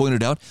Huxley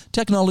pointed out,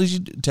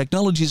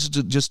 technology is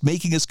just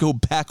making us go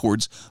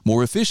backwards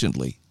more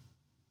efficiently.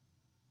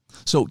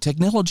 So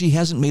technology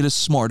hasn't made us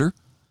smarter.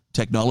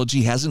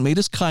 Technology hasn't made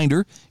us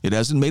kinder. It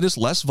hasn't made us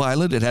less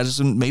violent. It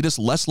hasn't made us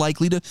less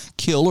likely to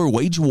kill or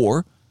wage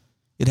war.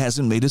 It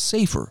hasn't made us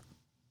safer.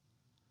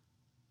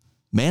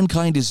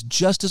 Mankind is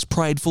just as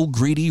prideful,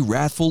 greedy,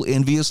 wrathful,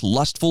 envious,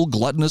 lustful,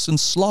 gluttonous, and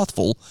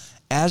slothful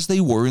as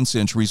they were in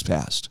centuries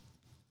past.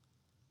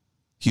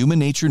 Human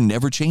nature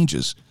never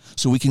changes,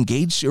 so we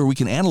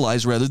can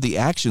analyze the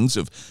actions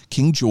of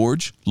King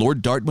George,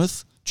 Lord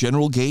Dartmouth,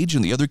 General Gage,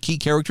 and the other key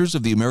characters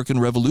of the American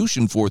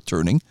Revolution fourth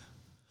turning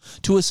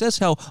to assess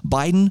how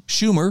Biden,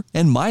 Schumer,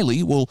 and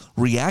Miley will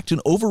react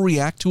and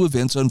overreact to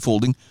events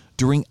unfolding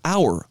during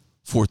our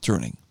fourth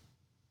turning.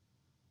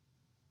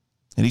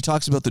 And he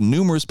talks about the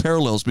numerous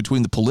parallels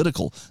between the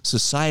political,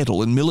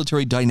 societal, and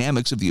military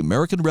dynamics of the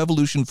American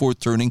Revolution fourth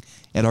turning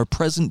and our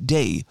present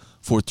day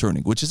fourth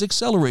turning, which is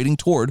accelerating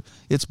toward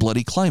its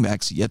bloody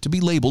climax, yet to be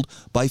labeled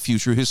by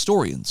future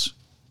historians.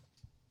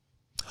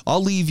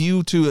 I'll leave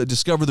you to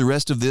discover the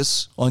rest of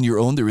this on your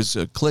own. There is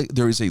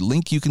a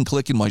link you can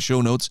click in my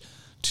show notes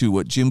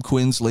to Jim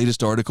Quinn's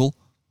latest article.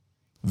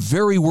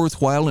 Very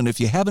worthwhile, and if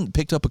you haven't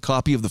picked up a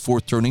copy of The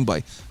Fourth Turning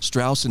by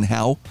Strauss and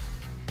Howe,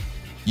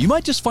 you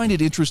might just find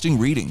it interesting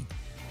reading.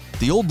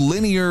 The old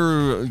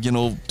linear,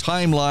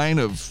 timeline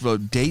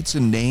of dates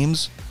and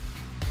names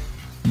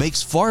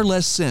makes far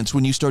less sense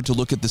when you start to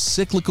look at the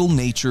cyclical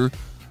nature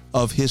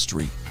of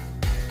history.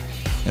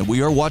 And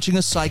we are watching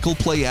a cycle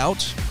play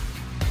out.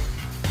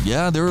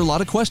 Yeah, there are a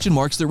lot of question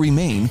marks that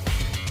remain.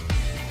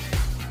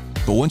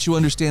 But once you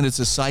understand it's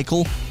a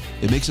cycle,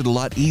 it makes it a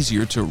lot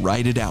easier to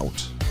ride it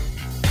out.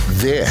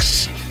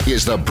 This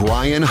is the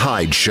Bryan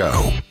Hyde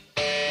Show.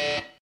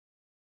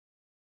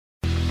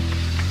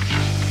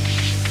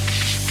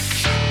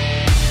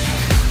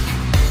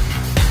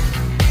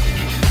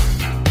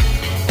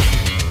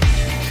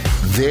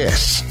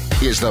 This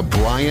is the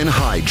Bryan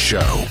Hyde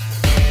Show.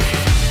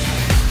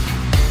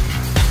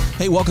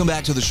 Hey, welcome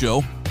back to the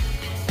show.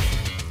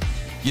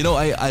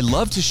 I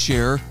love to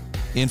share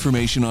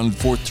information on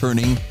fourth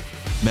turning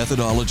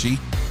methodology,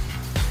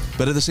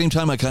 but at the same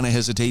time, I kind of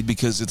hesitate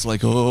because it's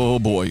like, oh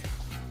boy,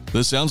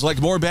 this sounds like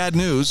more bad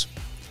news.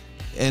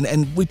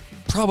 And we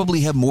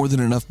probably have more than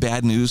enough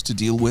bad news to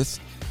deal with.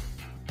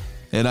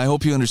 And I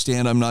hope you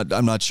understand I'm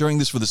not sharing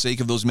this for the sake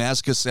of those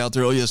masochists out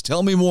there. Oh yes,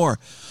 tell me more.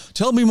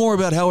 Tell me more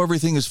about how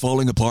everything is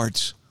falling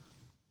apart.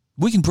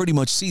 We can pretty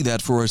much see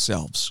that for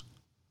ourselves.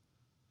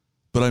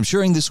 But I'm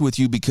sharing this with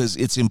you because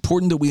it's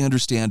important that we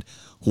understand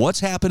what's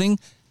happening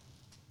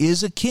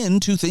is akin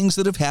to things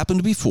that have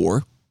happened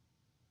before.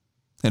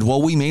 And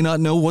while we may not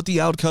know what the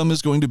outcome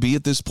is going to be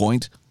at this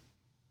point,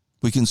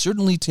 we can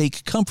certainly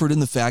take comfort in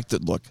the fact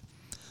that, look,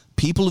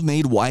 people have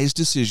made wise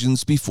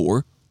decisions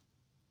before.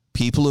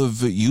 People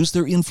have used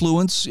their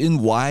influence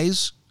in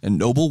wise and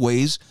noble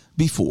ways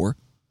before.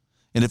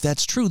 And if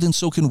that's true, then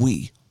so can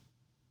we.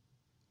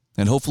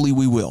 And hopefully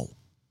we will.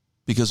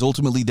 Because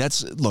ultimately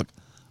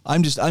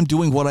I'm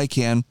doing what I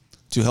can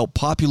to help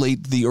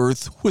populate the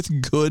earth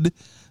with good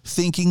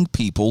thinking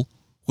people,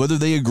 whether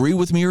they agree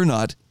with me or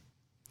not,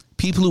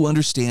 people who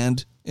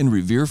understand and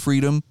revere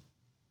freedom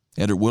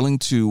and are willing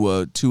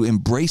to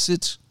embrace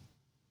it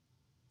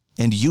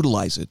and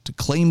utilize it, to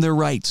claim their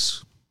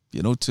rights,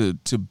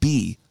 to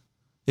be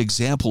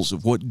examples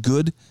of what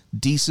good,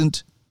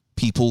 decent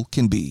people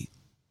can be.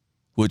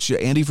 Which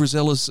Andy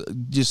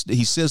Frisella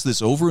he says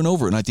this over and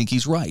over, and I think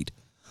he's right.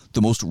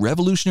 The most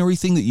revolutionary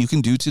thing that you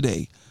can do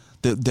today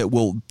that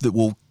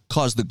will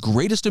cause the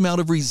greatest amount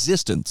of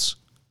resistance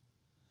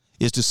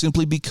is to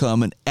simply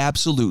become an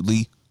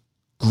absolutely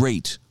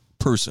great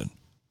person.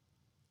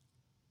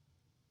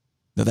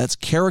 Now that's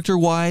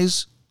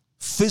character-wise.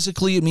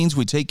 Physically, it means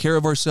we take care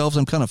of ourselves.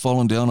 I'm kind of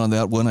falling down on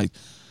that one. I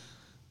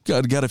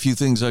got a few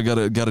things I got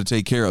to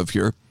take care of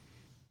here.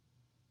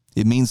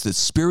 It means that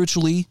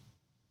spiritually,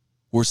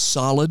 we're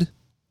solid,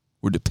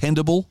 we're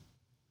dependable.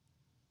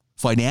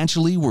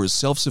 Financially, we're as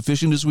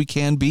self-sufficient as we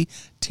can be.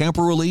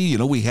 Temporally,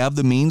 we have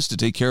the means to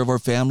take care of our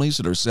families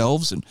and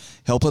ourselves and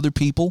help other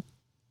people.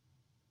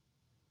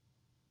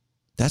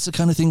 That's the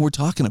kind of thing we're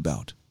talking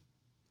about.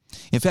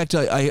 In fact,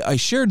 I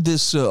shared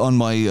this on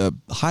my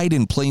Hyde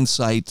in Plain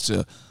Sight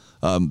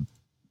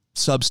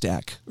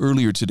Substack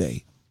earlier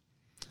today.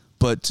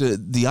 But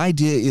the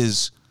idea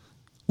is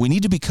we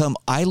need to become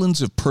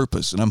islands of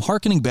purpose. And I'm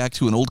hearkening back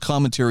to an old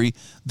commentary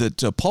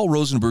that Paul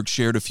Rosenberg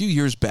shared a few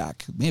years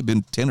back. It may have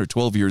been 10 or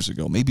 12 years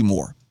ago, maybe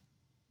more.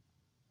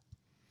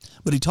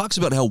 But he talks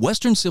about how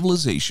Western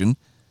civilization,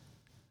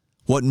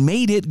 what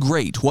made it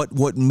great,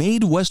 what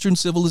made Western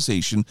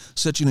civilization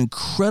such an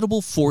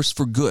incredible force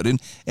for good.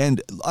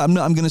 And I'm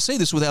going to say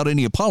this without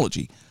any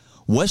apology.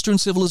 Western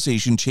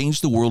civilization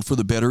changed the world for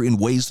the better in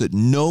ways that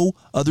no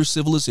other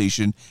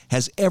civilization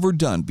has ever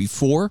done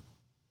before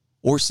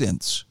or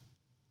since.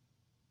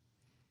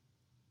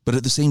 But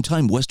at the same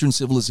time, Western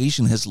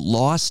civilization has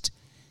lost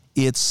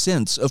its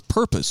sense of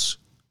purpose.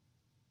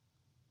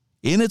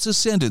 In its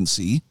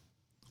ascendancy,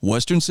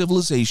 Western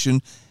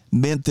civilization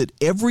meant that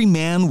every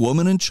man,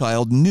 woman, and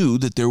child knew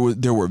that there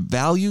were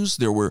values,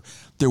 there were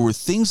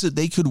things that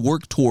they could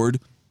work toward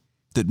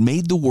that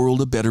made the world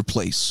a better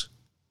place.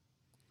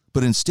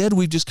 But instead,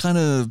 we kind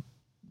of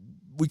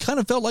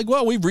felt like,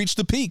 well, we've reached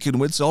the peak,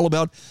 and it's all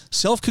about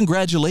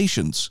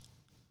self-congratulations.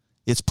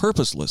 It's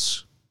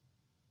purposeless.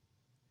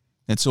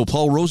 And so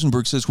Paul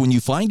Rosenberg says, when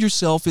you find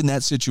yourself in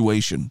that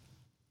situation,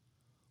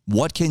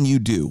 what can you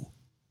do?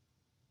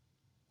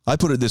 I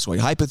put it this way.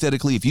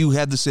 Hypothetically, if you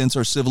had the sense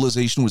our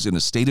civilization was in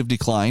a state of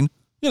decline,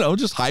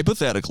 just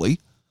hypothetically,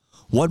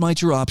 what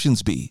might your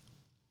options be?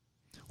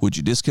 Would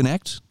you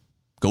disconnect?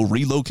 Go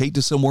relocate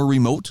to somewhere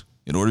remote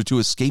in order to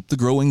escape the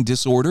growing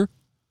disorder?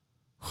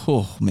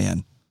 Oh,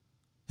 man.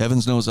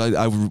 Heavens knows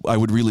I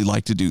would really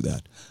like to do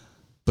that.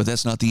 But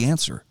that's not the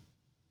answer.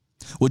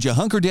 Would you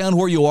hunker down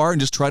where you are and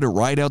just try to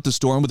ride out the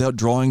storm without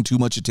drawing too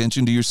much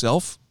attention to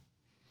yourself?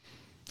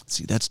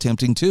 See, that's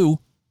tempting too.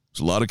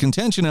 There's a lot of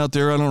contention out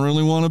there. I don't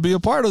really want to be a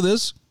part of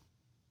this.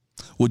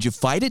 Would you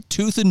fight it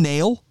tooth and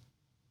nail,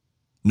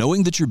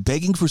 knowing that you're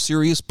begging for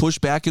serious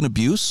pushback and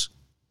abuse?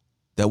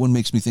 That one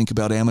makes me think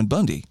about Ammon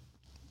Bundy.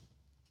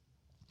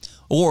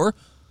 Or,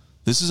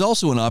 this is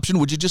also an option,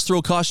 would you just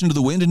throw caution to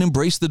the wind and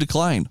embrace the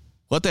decline?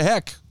 What the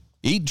heck?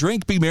 Eat,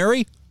 drink, be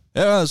merry?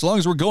 As long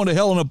as we're going to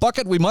hell in a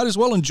bucket, we might as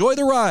well enjoy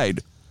the ride.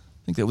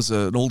 I think that was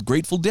an old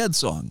Grateful Dead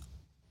song.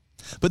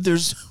 But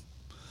there's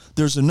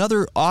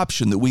another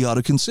option that we ought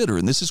to consider,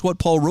 and this is what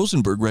Paul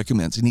Rosenberg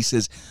recommends. And he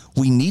says,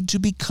 we need to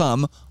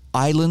become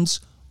islands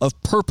of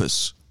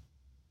purpose.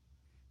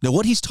 Now,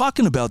 what he's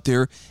talking about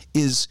there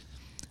is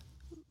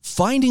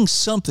finding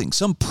something,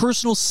 some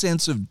personal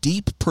sense of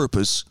deep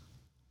purpose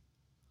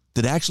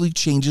that actually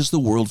changes the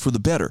world for the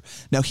better.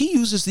 Now, he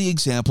uses the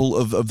example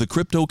of the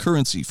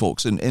cryptocurrency,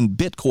 folks, and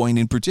Bitcoin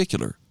in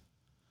particular.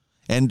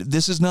 And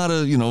this is not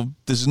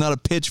a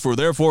pitch for,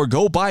 therefore,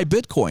 go buy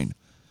Bitcoin.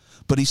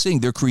 But he's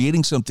saying they're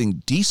creating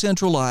something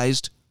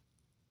decentralized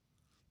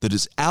that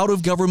is out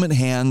of government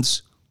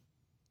hands,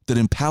 that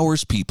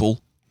empowers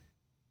people,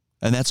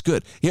 and that's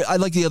good. Here, I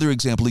like the other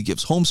example he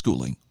gives,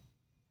 homeschooling.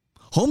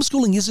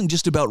 Homeschooling isn't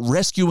just about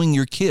rescuing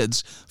your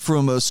kids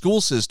from a school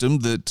system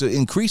that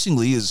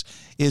increasingly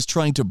is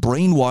trying to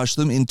brainwash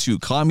them into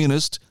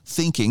communist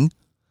thinking,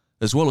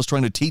 as well as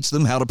trying to teach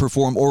them how to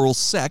perform oral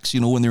sex,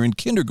 when they're in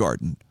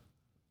kindergarten.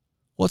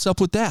 What's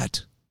up with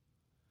that?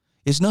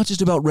 It's not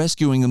just about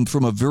rescuing them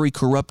from a very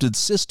corrupted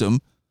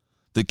system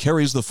that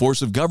carries the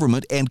force of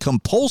government and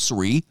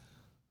compulsory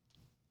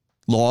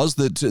laws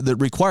that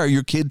require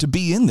your kid to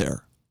be in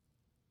there.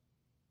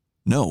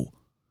 No.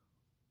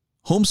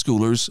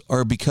 Homeschoolers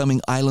are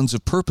becoming islands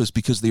of purpose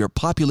because they are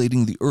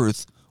populating the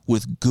earth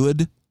with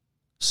good,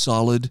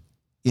 solid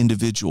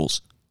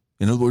individuals.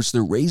 In other words,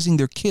 they're raising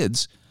their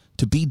kids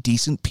to be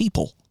decent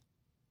people.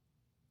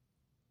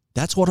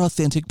 That's what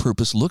authentic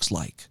purpose looks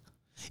like.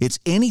 It's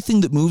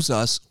anything that moves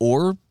us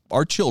or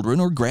our children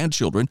or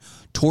grandchildren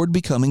toward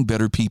becoming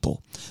better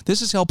people. This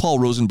is how Paul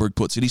Rosenberg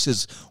puts it. He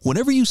says,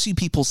 whenever you see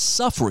people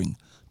suffering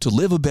to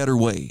live a better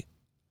way,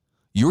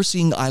 you're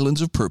seeing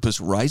islands of purpose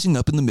rising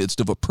up in the midst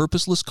of a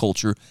purposeless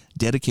culture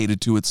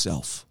dedicated to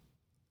itself.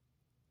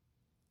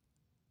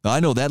 Now, I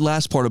know that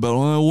last part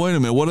about, wait a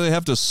minute, what do they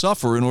have to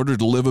suffer in order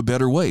to live a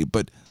better way?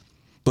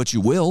 But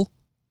you will.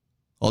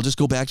 I'll just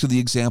go back to the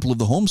example of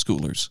the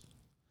homeschoolers.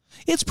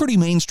 It's pretty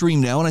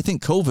mainstream now, and I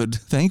think COVID,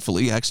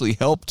 thankfully, actually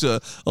helped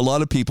a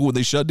lot of people when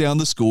they shut down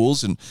the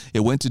schools and it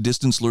went to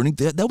distance learning.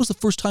 That was the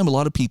first time a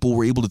lot of people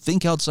were able to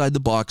think outside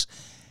the box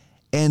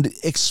and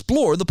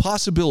explore the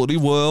possibility,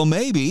 well,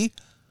 maybe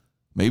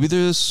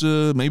this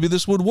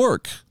would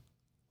work.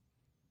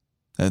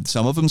 And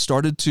some of them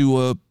started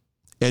to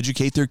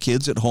educate their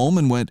kids at home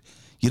and went,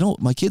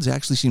 my kids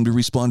actually seem to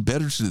respond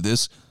better to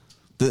this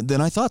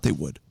than I thought they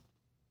would.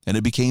 And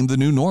it became the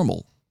new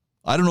normal.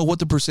 I don't know what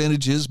the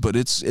percentage is, but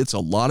it's a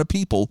lot of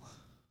people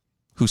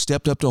who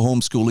stepped up to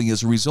homeschooling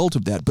as a result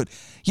of that. But,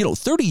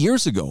 30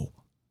 years ago,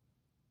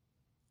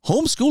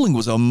 homeschooling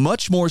was a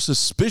much more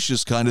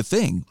suspicious kind of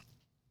thing.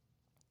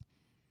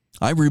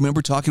 I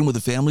remember talking with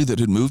a family that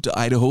had moved to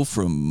Idaho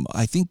from,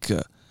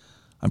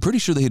 I'm pretty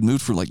sure they had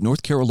moved from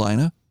North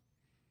Carolina.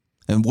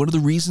 And one of the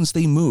reasons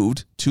they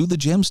moved to the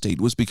Gem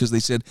State was because they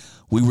said,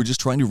 we were just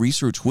trying to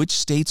research which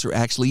states are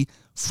actually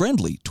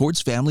friendly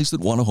towards families that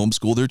want to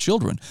homeschool their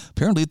children.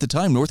 Apparently at the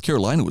time, North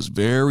Carolina was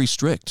very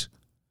strict.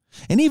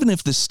 And even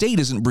if the state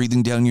isn't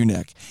breathing down your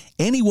neck,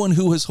 anyone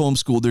who has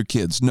homeschooled their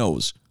kids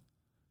knows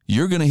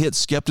you're going to hit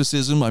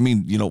skepticism. I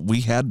mean,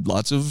 we had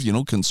lots of,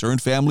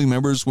 concerned family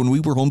members when we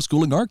were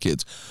homeschooling our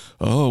kids.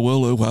 Oh,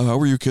 well, how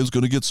are your kids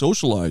going to get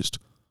socialized?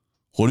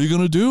 What are you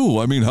going to do?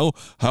 I mean, how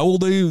will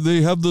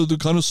they have the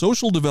kind of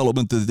social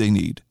development that they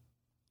need?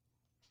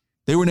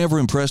 They were never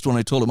impressed when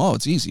I told them, oh,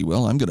 it's easy.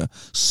 Well, I'm going to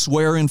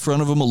swear in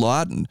front of them a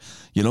lot and,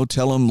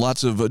 tell them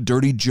lots of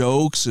dirty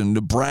jokes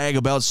and brag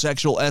about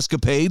sexual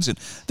escapades. And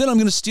then I'm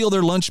going to steal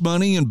their lunch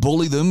money and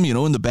bully them,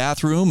 in the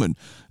bathroom. And,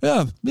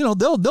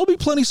 they'll be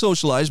plenty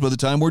socialized by the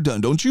time we're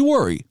done. Don't you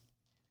worry.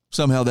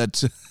 Somehow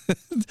that's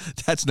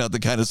not the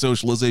kind of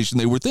socialization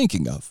they were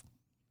thinking of.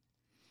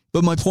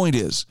 But my point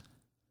is,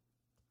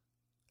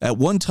 at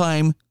one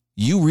time,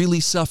 you really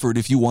suffered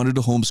if you wanted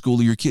to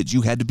homeschool your kids.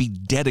 You had to be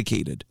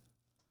dedicated.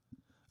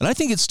 And I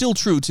think it's still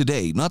true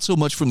today, not so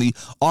much from the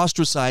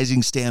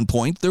ostracizing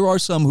standpoint. There are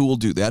some who will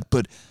do that,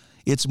 but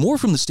it's more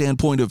from the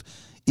standpoint of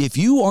if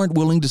you aren't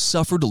willing to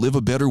suffer to live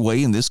a better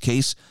way, in this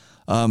case,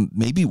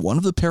 maybe one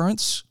of the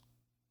parents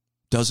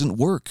doesn't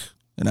work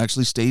and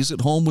actually stays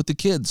at home with the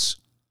kids.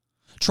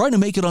 Trying to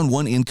make it on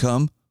one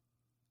income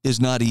is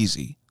not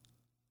easy,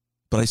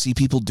 but I see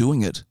people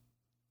doing it,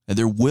 and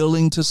they're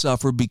willing to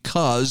suffer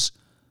because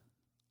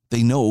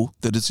they know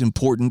that it's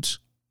important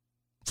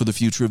for the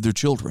future of their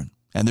children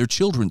and their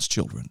children's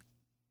children.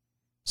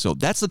 So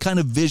that's the kind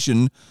of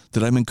vision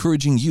that I'm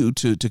encouraging you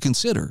to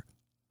consider.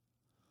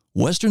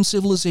 Western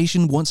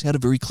civilization once had a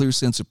very clear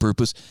sense of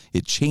purpose.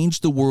 It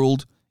changed the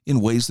world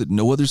in ways that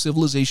no other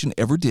civilization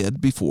ever did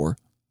before.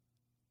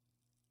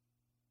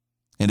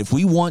 And if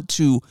we want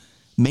to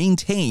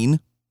maintain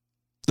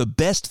the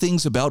best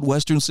things about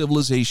Western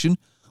civilization,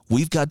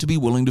 we've got to be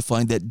willing to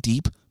find that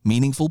deep,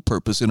 meaningful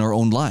purpose in our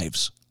own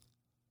lives.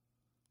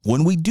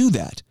 When we do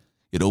that,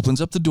 it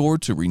opens up the door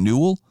to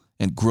renewal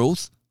and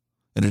growth,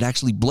 and it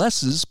actually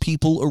blesses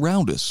people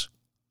around us.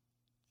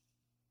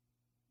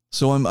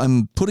 So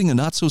I'm putting a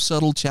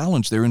not-so-subtle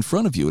challenge there in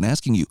front of you and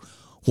asking you,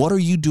 what are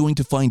you doing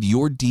to find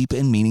your deep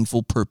and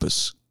meaningful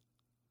purpose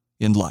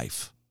in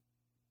life?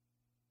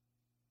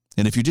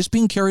 And if you're just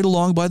being carried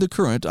along by the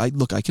current, I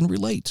can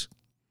relate.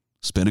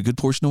 Spent a good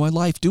portion of my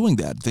life doing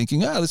that,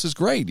 thinking, this is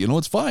great,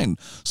 it's fine.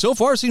 So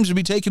far, it seems to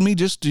be taking me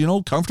just,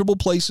 comfortable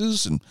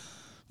places, and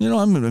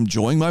I'm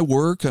enjoying my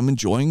work. I'm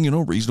enjoying,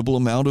 reasonable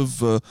amount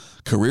of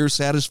career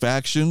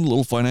satisfaction, a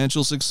little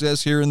financial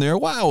success here and there.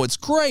 Wow, it's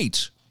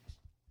great.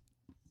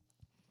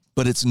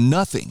 But it's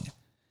nothing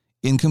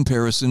in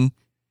comparison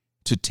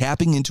to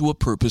tapping into a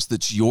purpose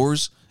that's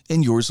yours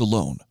and yours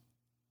alone.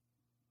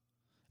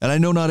 And I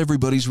know not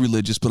everybody's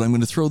religious, but I'm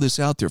going to throw this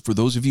out there. For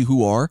those of you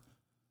who are,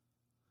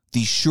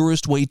 the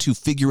surest way to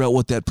figure out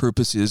what that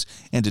purpose is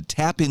and to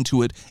tap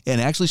into it and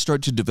actually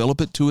start to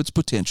develop it to its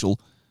potential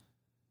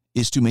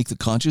is to make the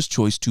conscious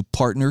choice to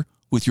partner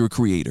with your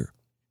Creator.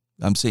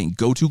 I'm saying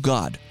go to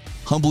God,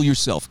 humble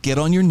yourself, get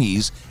on your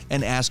knees,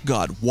 and ask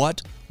God,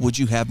 what would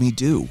you have me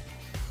do?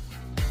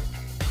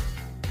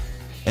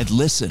 And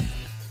listen.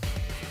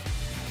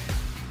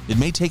 It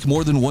may take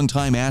more than one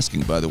time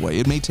asking, by the way.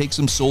 It may take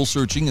some soul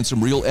searching and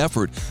some real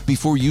effort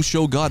before you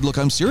show God, look,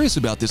 I'm serious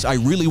about this. I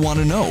really want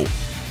to know.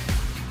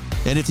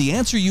 And if the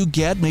answer you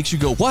get makes you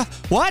go,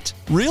 what?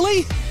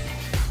 Really?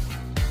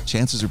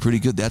 Chances are pretty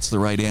good that's the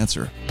right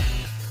answer.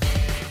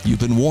 You've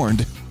been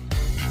warned.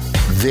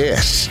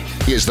 This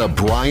is the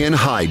Bryan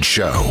Hyde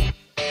Show.